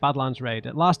 And the Badlands Raid.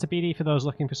 At last, a BD for those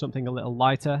looking for something a little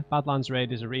lighter. Badlands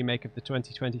Raid is a remake of the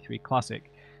 2023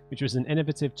 classic, which was an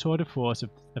innovative tour de force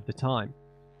of the time.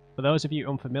 For those of you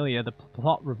unfamiliar, the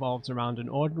plot revolves around an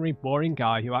ordinary, boring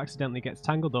guy who accidentally gets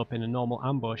tangled up in a nomad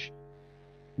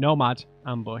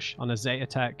ambush on a Zeta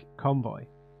Tech convoy.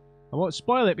 I won't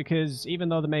spoil it because even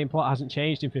though the main plot hasn't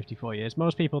changed in 54 years,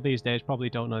 most people these days probably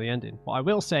don't know the ending. What I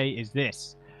will say is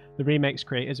this. The remake's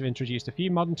creators have introduced a few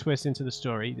modern twists into the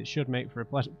story that should make for a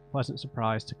pleasant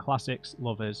surprise to classics,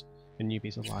 lovers, and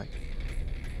newbies alike.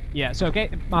 Yeah, so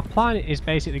my plan is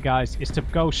basically, guys, is to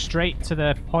go straight to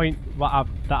the point that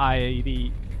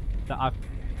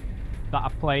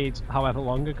I've played however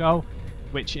long ago,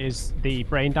 which is the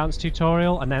braindance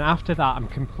tutorial, and then after that I'm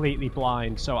completely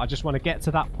blind. So I just want to get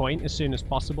to that point as soon as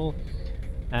possible,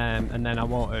 and then I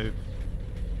won't have.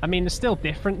 I mean, there's still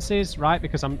differences, right?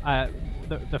 Because I'm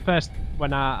the first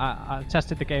when I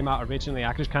tested the game out originally,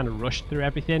 I just kind of rushed through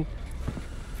everything.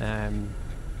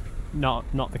 Not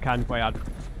the kind of way I'd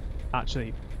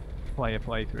actually play a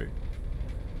playthrough.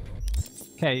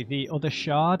 Okay, the other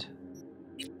shard.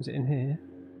 Is it in here?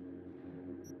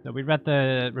 No, we read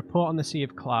the report on the Sea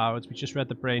of Clouds. We just read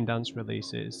the Braindance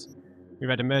releases. We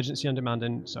read Emergency on Demand,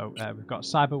 and so we've got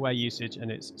cyberware usage and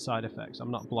its side effects.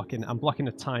 I'm blocking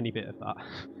a tiny bit of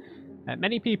that.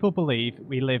 Many people believe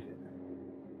we live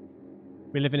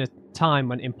in a time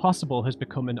when impossible has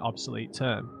become an obsolete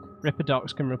term.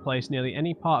 Ripperdocs can replace nearly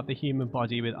any part of the human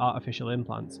body with artificial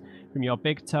implants, from your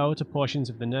big toe to portions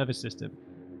of the nervous system.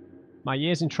 My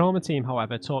years in trauma team,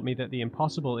 however, taught me that the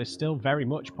impossible is still very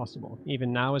much possible.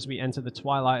 Even now, as we enter the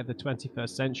twilight of the 21st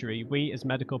century, we as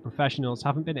medical professionals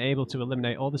haven't been able to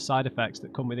eliminate all the side effects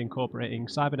that come with incorporating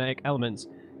cybernetic elements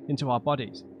into our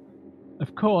bodies.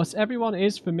 Of course, everyone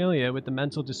is familiar with the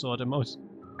mental disorder most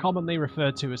commonly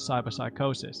referred to as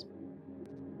cyberpsychosis.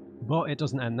 But it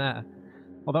doesn't end there.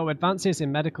 Although advances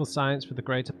in medical science for the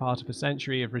greater part of a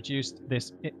century have reduced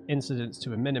this incidence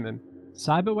to a minimum,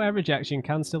 cyberware rejection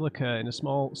can still occur in a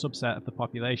small subset of the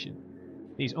population.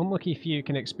 These unlucky few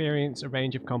can experience a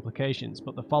range of complications,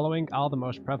 but the following are the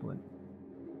most prevalent.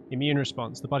 Immune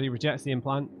response. The body rejects the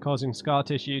implant, causing scar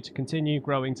tissue to continue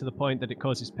growing to the point that it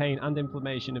causes pain and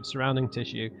inflammation of surrounding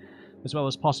tissue, as well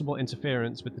as possible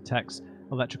interference with the tech's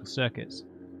electrical circuits.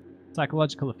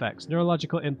 Psychological effects.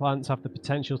 Neurological implants have the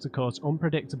potential to cause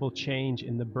unpredictable change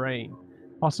in the brain.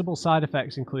 Possible side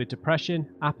effects include depression,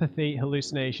 apathy,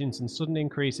 hallucinations, and sudden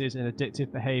increases in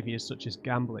addictive behaviors such as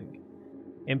gambling.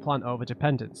 Implant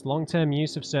overdependence. Long-term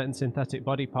use of certain synthetic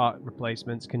body part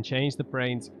replacements can change the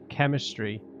brain's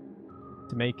chemistry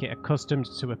to make it accustomed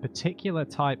to a particular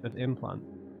type of implant.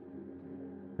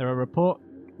 There are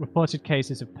reported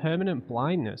cases of permanent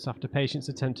blindness after patients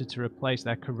attempted to replace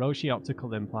their Kiroshi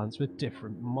optical implants with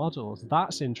different models.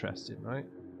 That's interesting, right?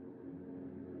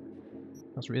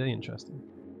 That's really interesting.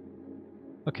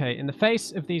 Okay, in the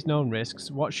face of these known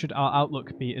risks, what should our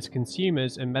outlook be as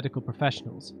consumers and medical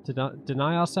professionals? To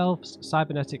deny ourselves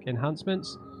cybernetic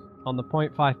enhancements on the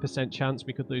 0.5% chance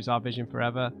we could lose our vision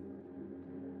forever?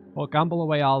 Or gamble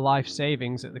away our life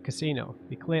savings at the casino?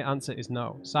 The clear answer is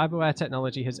no. Cyberware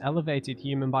technology has elevated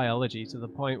human biology to the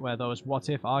point where those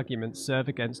what-if arguments serve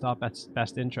against our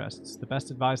best interests. The best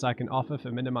advice I can offer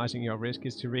for minimizing your risk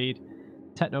is to read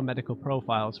techno-medical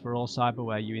profiles for all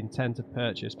cyberware you intend to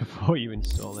purchase before you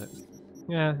install it.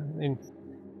 Yeah, I mean,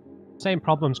 same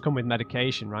problems come with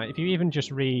medication, right? If you even just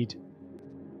read,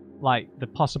 like, the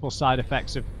possible side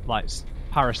effects of, like,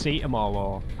 paracetamol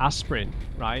or aspirin,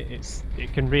 right?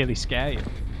 It can really scare you.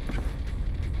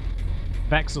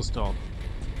 Vexelstorm.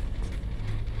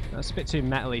 That's a bit too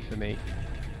metally for me.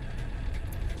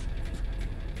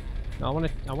 I want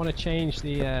to change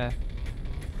the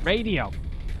radio.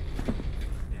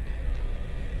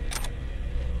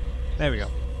 There we go.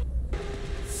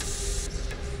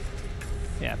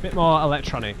 Yeah, a bit more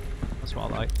electronic. That's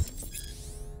what I like.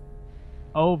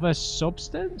 Over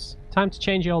substance? Time to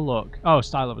change your look. Oh,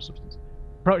 style over substance.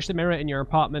 Approach the mirror in your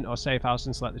apartment or safe house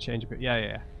and select the change.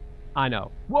 Yeah. I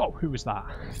know. Whoa, who was that?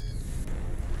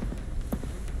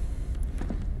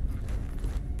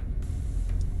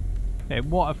 Okay,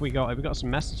 what have we got? Have we got some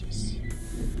messages?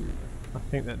 I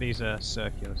think that these are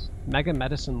circulars. Mega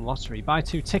Medicine Lottery. Buy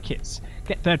 2 tickets.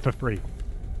 Get third for free.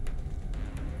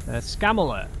 Scam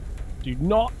alert. Do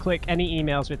not click any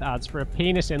emails with ads for a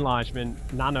penis enlargement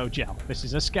nano gel. This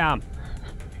is a scam.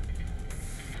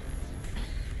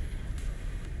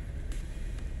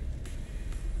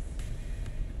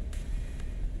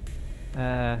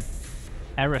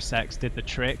 Error sex did the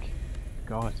trick.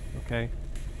 God, okay.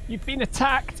 You've been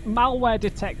attacked! Malware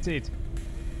detected!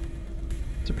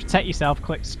 To protect yourself,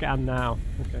 click scan now.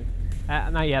 Okay.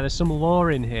 Now, yeah, there's some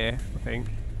lore in here, I think.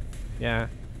 Yeah,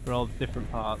 for all the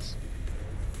different parts.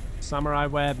 Samurai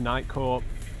Web, Night Corp,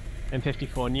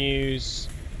 M54 News,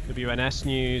 WNS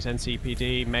News,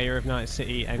 NCPD, Mayor of Night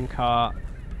City, NCART,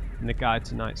 and the Guide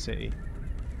to Night City.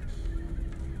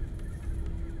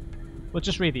 We'll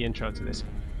just read the intro to this.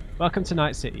 Welcome to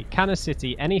Night City. Can a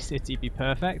city, any city, be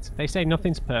perfect? They say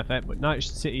nothing's perfect, but Night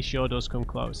City sure does come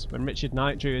close. When Richard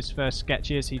Knight drew his first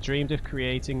sketches, he dreamed of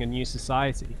creating a new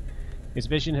society. His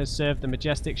vision has served the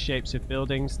majestic shapes of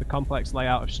buildings, the complex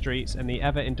layout of streets, and the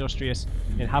ever-industrious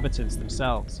inhabitants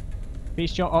themselves.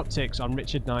 Feast your optics on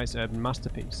Richard Knight's urban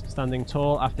masterpiece, standing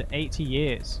tall after 80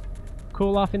 years.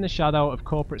 Cool off in the shadow of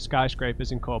corporate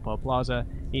skyscrapers in Corpo Plaza,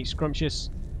 eat scrumptious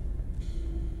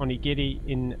onigiri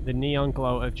in the neon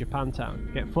glow of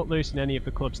Japantown. Get footloose in any of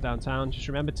the clubs downtown. Just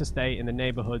remember to stay in the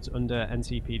neighborhoods under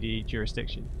NCPD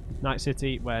jurisdiction. Night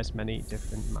City wears many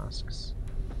different masks.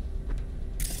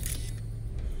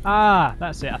 Ah,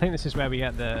 that's it. I think this is where we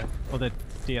get the other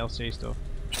DLC stuff.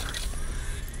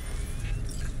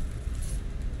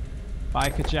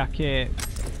 Biker jacket,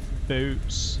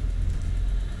 boots.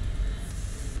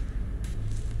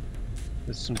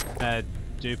 There's some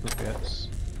duplicates.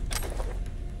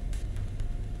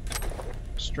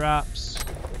 Straps,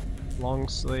 long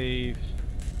sleeve.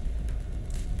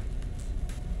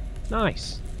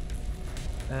 Nice.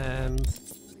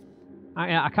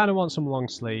 I kind of want some long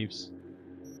sleeves.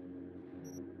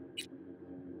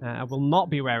 I will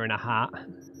not be wearing a hat.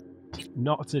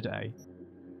 Not today.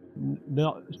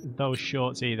 Not those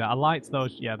shorts either. I liked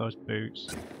those. Yeah, those boots.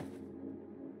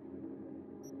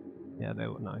 Yeah, they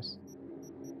look nice.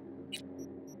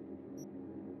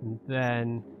 And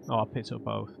then, oh, I picked up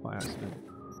both by accident.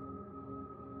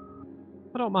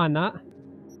 I don't mind that.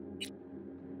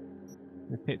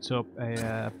 We picked up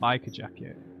a biker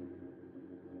jacket.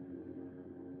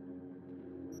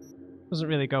 Doesn't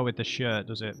really go with the shirt,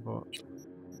 does it? But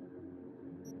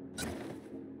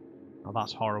oh,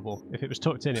 that's horrible. If it was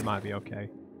tucked in, it might be okay.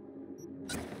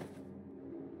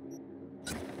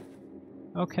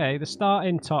 Okay, the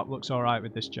starting top looks alright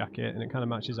with this jacket, and it kind of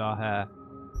matches our hair.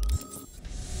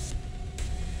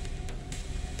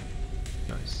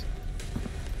 Nice.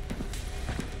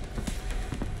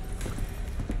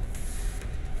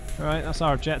 Alright, that's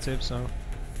our objective, so...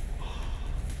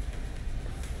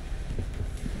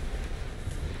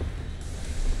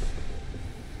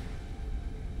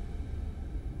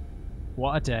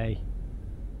 What a day.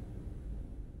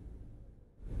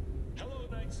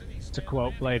 To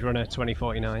quote Blade Runner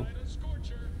 2049.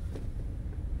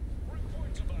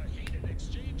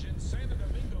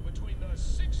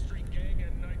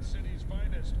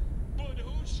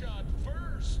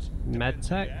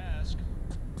 Medtech?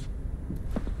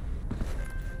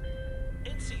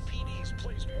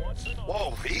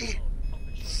 Whoa, V?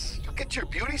 You get your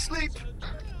beauty sleep?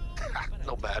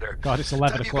 No matter. God, it's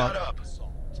 11 o'clock.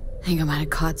 I think I might have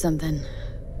caught something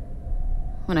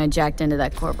when I jacked into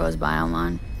that Corpo's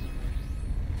biomon.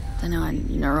 Don't know, a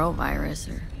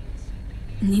neurovirus or...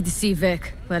 Need to see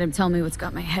Vic. Let him tell me what's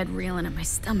got my head reeling and my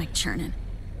stomach churning.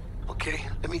 Okay,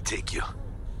 let me take you.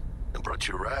 I brought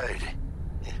you a ride.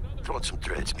 Yeah, throw on some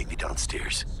threads, meet me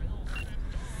downstairs.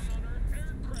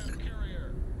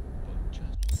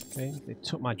 Okay, they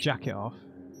took my jacket off.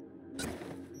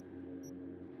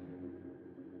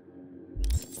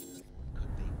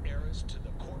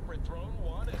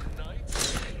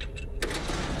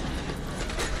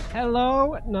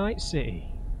 Hello, Night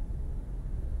City.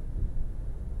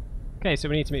 Okay, so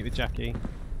we need to meet with Jackie.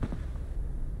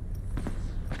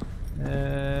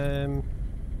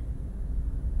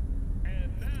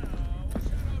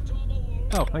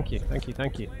 Oh, thank you, thank you,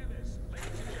 thank you.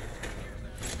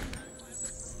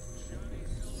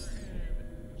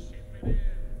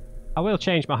 I will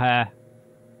change my hair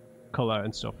colour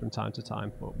and stuff from time to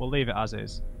time, but we'll leave it as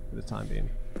is for the time being.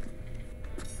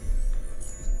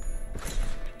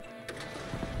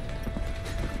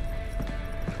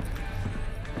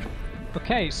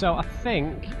 Okay, so I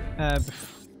think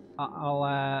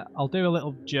I'll do a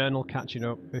little journal catching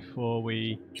up before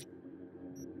we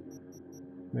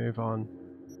move on.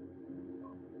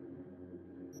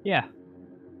 Yeah,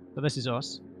 so this is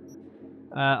us.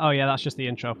 Oh yeah, that's just the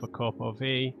intro for Corpo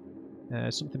V.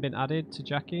 Something been added to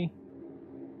Jackie?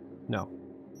 No.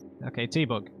 Okay,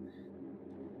 T-Bug.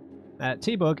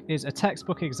 T-Bug is a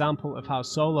textbook example of how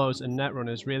solos and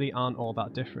netrunners really aren't all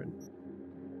that different.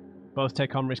 Both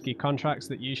take on risky contracts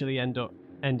that usually end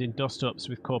in dust-ups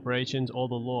with corporations or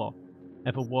the law.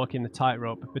 ever walking the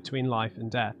tightrope between life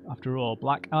and death. After all,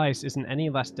 black ice isn't any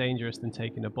less dangerous than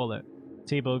taking a bullet.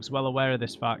 T-Bug's well aware of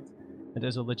this fact, and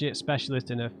as a legit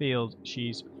specialist in her field,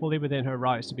 she's fully within her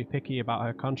rights to be picky about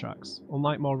her contracts.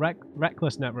 Unlike more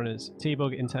reckless netrunners,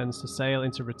 T-Bug intends to sail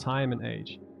into retirement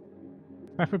age,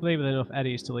 preferably with enough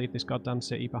eddies to leave this goddamn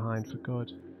city behind for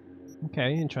good.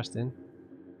 Okay, interesting.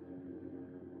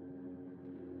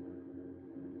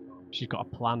 She's got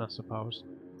a plan, I suppose.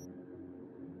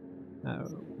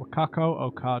 Wakako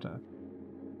Okada.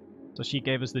 So she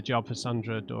gave us the job for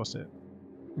Sandra Dorset.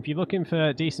 If you're looking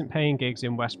for decent paying gigs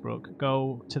in Westbrook,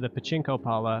 go to the Pachinko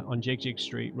Parlour on Jig Jig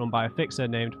Street run by a fixer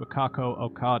named Wakako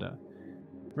Okada.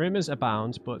 Rumours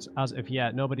abound, but as of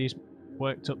yet nobody's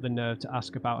worked up the nerve to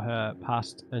ask about her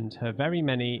past and her very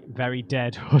many, very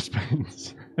dead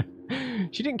husbands.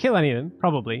 She didn't kill any of them,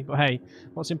 probably, but hey,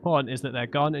 what's important is that they're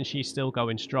gone and she's still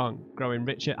going strong, growing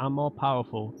richer and more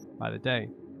powerful by the day.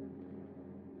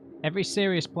 Every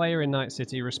serious player in Night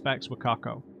City respects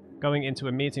Wakako. Going into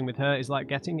a meeting with her is like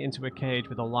getting into a cage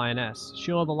with a lioness.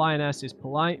 Sure, the lioness is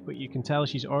polite, but you can tell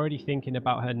she's already thinking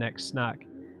about her next snack.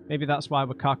 Maybe that's why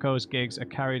Wakako's gigs are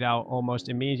carried out almost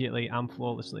immediately and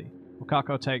flawlessly.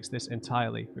 Wakako takes this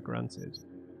entirely for granted.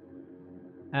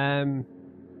 And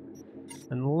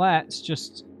let's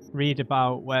just read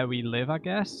about where we live, I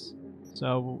guess.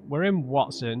 So we're in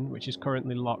Watson, which is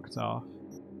currently locked off.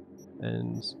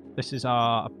 And this is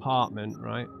our apartment,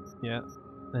 right? Yeah.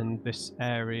 And this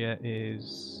area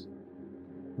is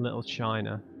Little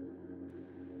China.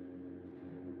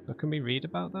 So can we read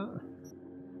about that?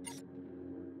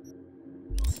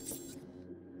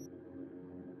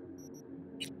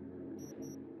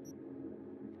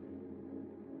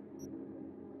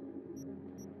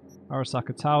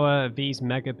 Arasaka Tower, V's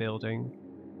mega building.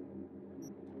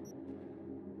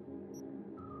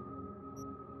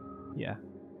 Yeah.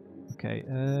 Okay,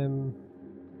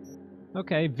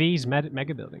 okay, V's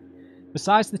mega building.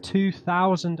 Besides the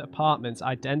 2,000 apartments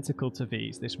identical to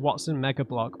V's, this Watson mega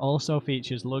block also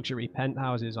features luxury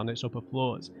penthouses on its upper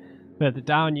floors. Further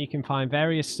down, you can find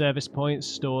various service points,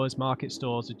 stores, market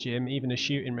stalls, a gym, even a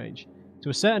shooting range. To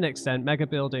a certain extent, mega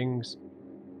buildings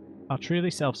are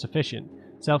truly self-sufficient,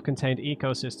 self-contained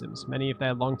ecosystems. Many of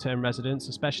their long-term residents,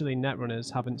 especially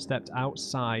netrunners, haven't stepped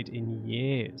outside in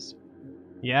years.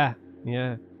 Yeah.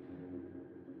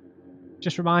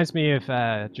 Just reminds me of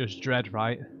Judge Dredd,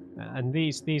 right? And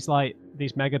these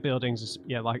mega buildings,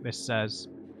 yeah, like this says,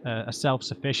 are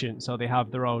self-sufficient, so they have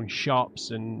their own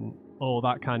shops and all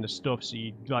that kind of stuff. So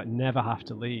you like never have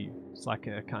to leave. It's like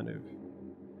a kind of,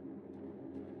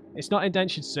 it's not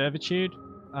indentured servitude.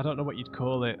 I don't know what you'd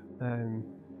call it,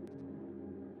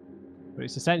 but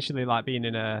it's essentially like being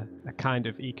in a kind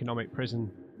of economic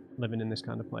prison, living in this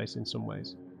kind of place in some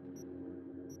ways.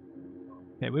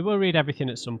 Okay, we will read everything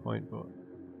at some point, but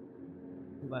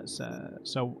let's.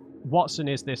 So Watson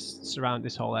is this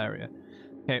whole area.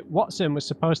 Okay, Watson was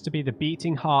supposed to be the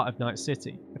beating heart of Night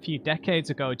City. A few decades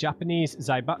ago, Japanese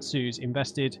Zaibatsus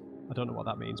invested. I don't know what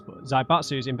that means, but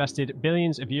Zaibatsus invested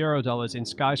billions of Euro-dollars in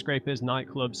skyscrapers,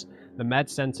 nightclubs, the med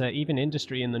center, even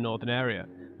industry in the northern area,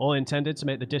 all intended to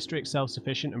make the district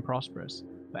self-sufficient and prosperous.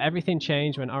 But everything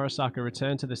changed when Arasaka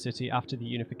returned to the city after the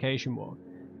Unification War.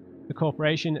 The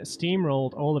corporation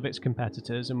steamrolled all of its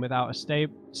competitors, and without a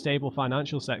stable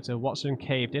financial sector, Watson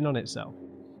caved in on itself.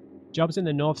 Jobs in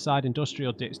the Northside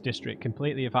Industrial District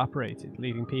completely evaporated,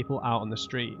 leaving people out on the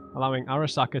street, allowing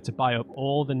Arasaka to buy up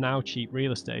all the now cheap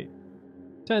real estate.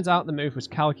 Turns out the move was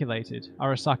calculated.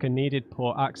 Arasaka needed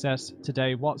port access.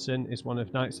 Today, Watson is one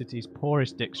of Night City's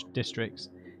poorest districts,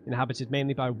 inhabited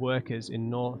mainly by workers in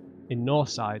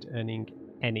Northside earning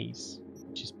ennies,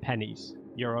 which is pennies,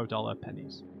 Euro-dollar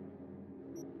pennies.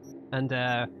 And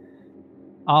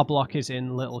our block is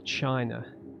in Little China.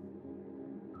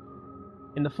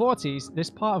 In the 40s, this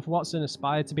part of Watson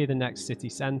aspired to be the next city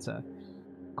centre.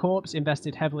 Corps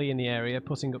invested heavily in the area,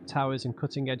 putting up towers and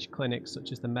cutting-edge clinics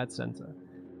such as the Med Centre.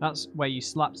 That's where you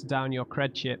slapped down your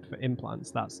cred chip for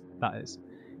implants, that is.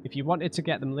 If you wanted to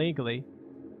get them legally...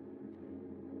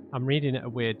 I'm reading at a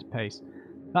weird pace.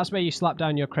 That's where you slap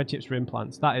down your cred chips for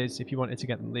implants, that is, if you wanted to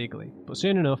get them legally. But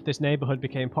soon enough, this neighbourhood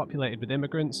became populated with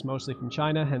immigrants, mostly from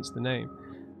China, hence the name.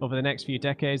 Over the next few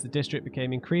decades, the district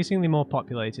became increasingly more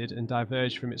populated and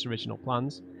diverged from its original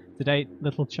plans. To date,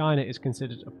 Little China is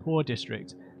considered a poor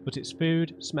district, but its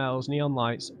food, smells, neon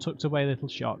lights, tucked away little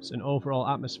shops, and overall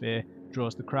atmosphere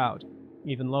draws the crowd.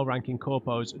 Even low-ranking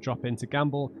corpos drop in to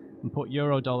gamble and put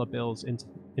Euro-dollar bills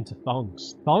into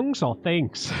thongs. Thongs or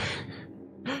things?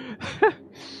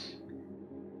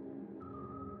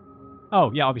 Oh,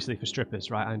 yeah, obviously for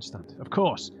strippers, right, I understand. Of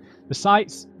course.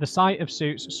 The sight of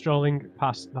suits strolling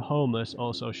past the homeless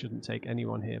also shouldn't take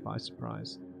anyone here by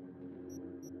surprise.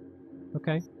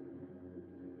 Okay.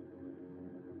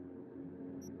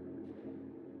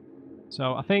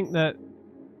 So I think that...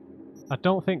 I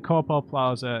don't think Corpo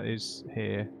Plaza is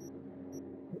here.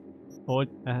 Or,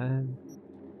 I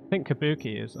think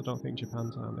Kabuki is. I don't think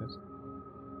Japantown is.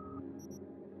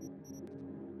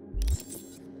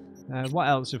 What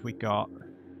else have we got?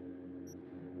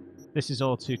 This is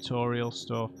all tutorial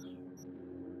stuff.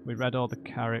 We read all the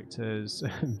characters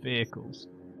and vehicles.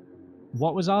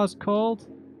 What was ours called?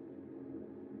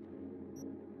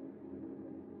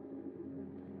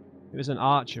 It was an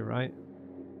archer, right?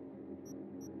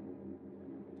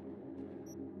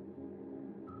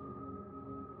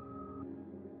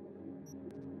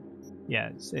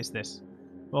 Yeah, it's this.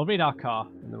 We'll read our car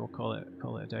and then we'll call it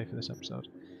a day for this episode.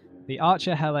 The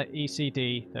Archer Hella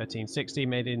ECD 1360,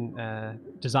 made in,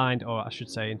 designed, or I should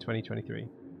say, in 2023.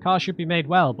 Cars should be made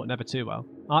well, but never too well.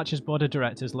 Archer's board of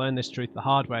directors learned this truth the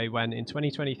hard way when, in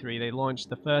 2023, they launched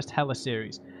the first Hella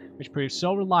series, which proved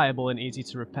so reliable and easy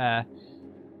to repair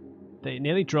that it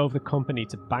nearly drove the company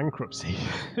to bankruptcy.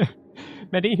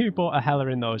 Many who bought a Hella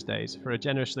in those days, for a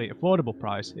generously affordable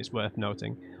price, it's worth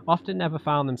noting, often never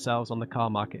found themselves on the car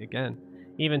market again.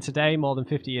 Even today, more than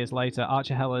 50 years later,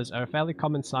 Archer Hellas are a fairly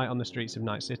common sight on the streets of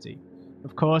Night City.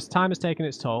 Of course, time has taken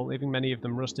its toll, leaving many of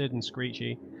them rusted and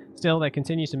screechy. Still, they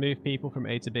continue to move people from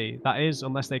A to B. That is,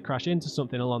 unless they crash into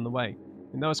something along the way.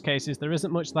 In those cases, there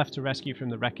isn't much left to rescue from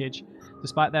the wreckage.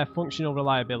 Despite their functional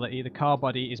reliability, the car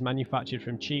body is manufactured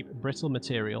from cheap, brittle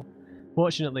material.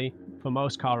 Fortunately, for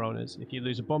most car owners, if you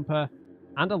lose a bumper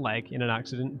and a leg in an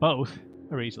accident, both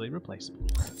are easily replaceable.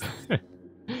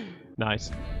 Nice.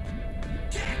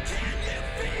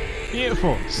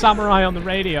 Beautiful. Samurai on the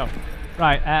radio.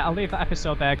 Right, I'll leave that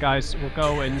episode there, guys. We'll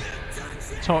go and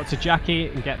talk to Jackie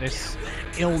and get this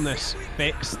illness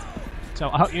fixed. So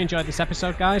I hope you enjoyed this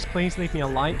episode, guys. Please leave me a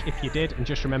like if you did. And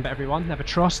just remember, everyone, never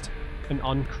trust an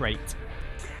uncrate.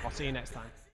 I'll see you next time.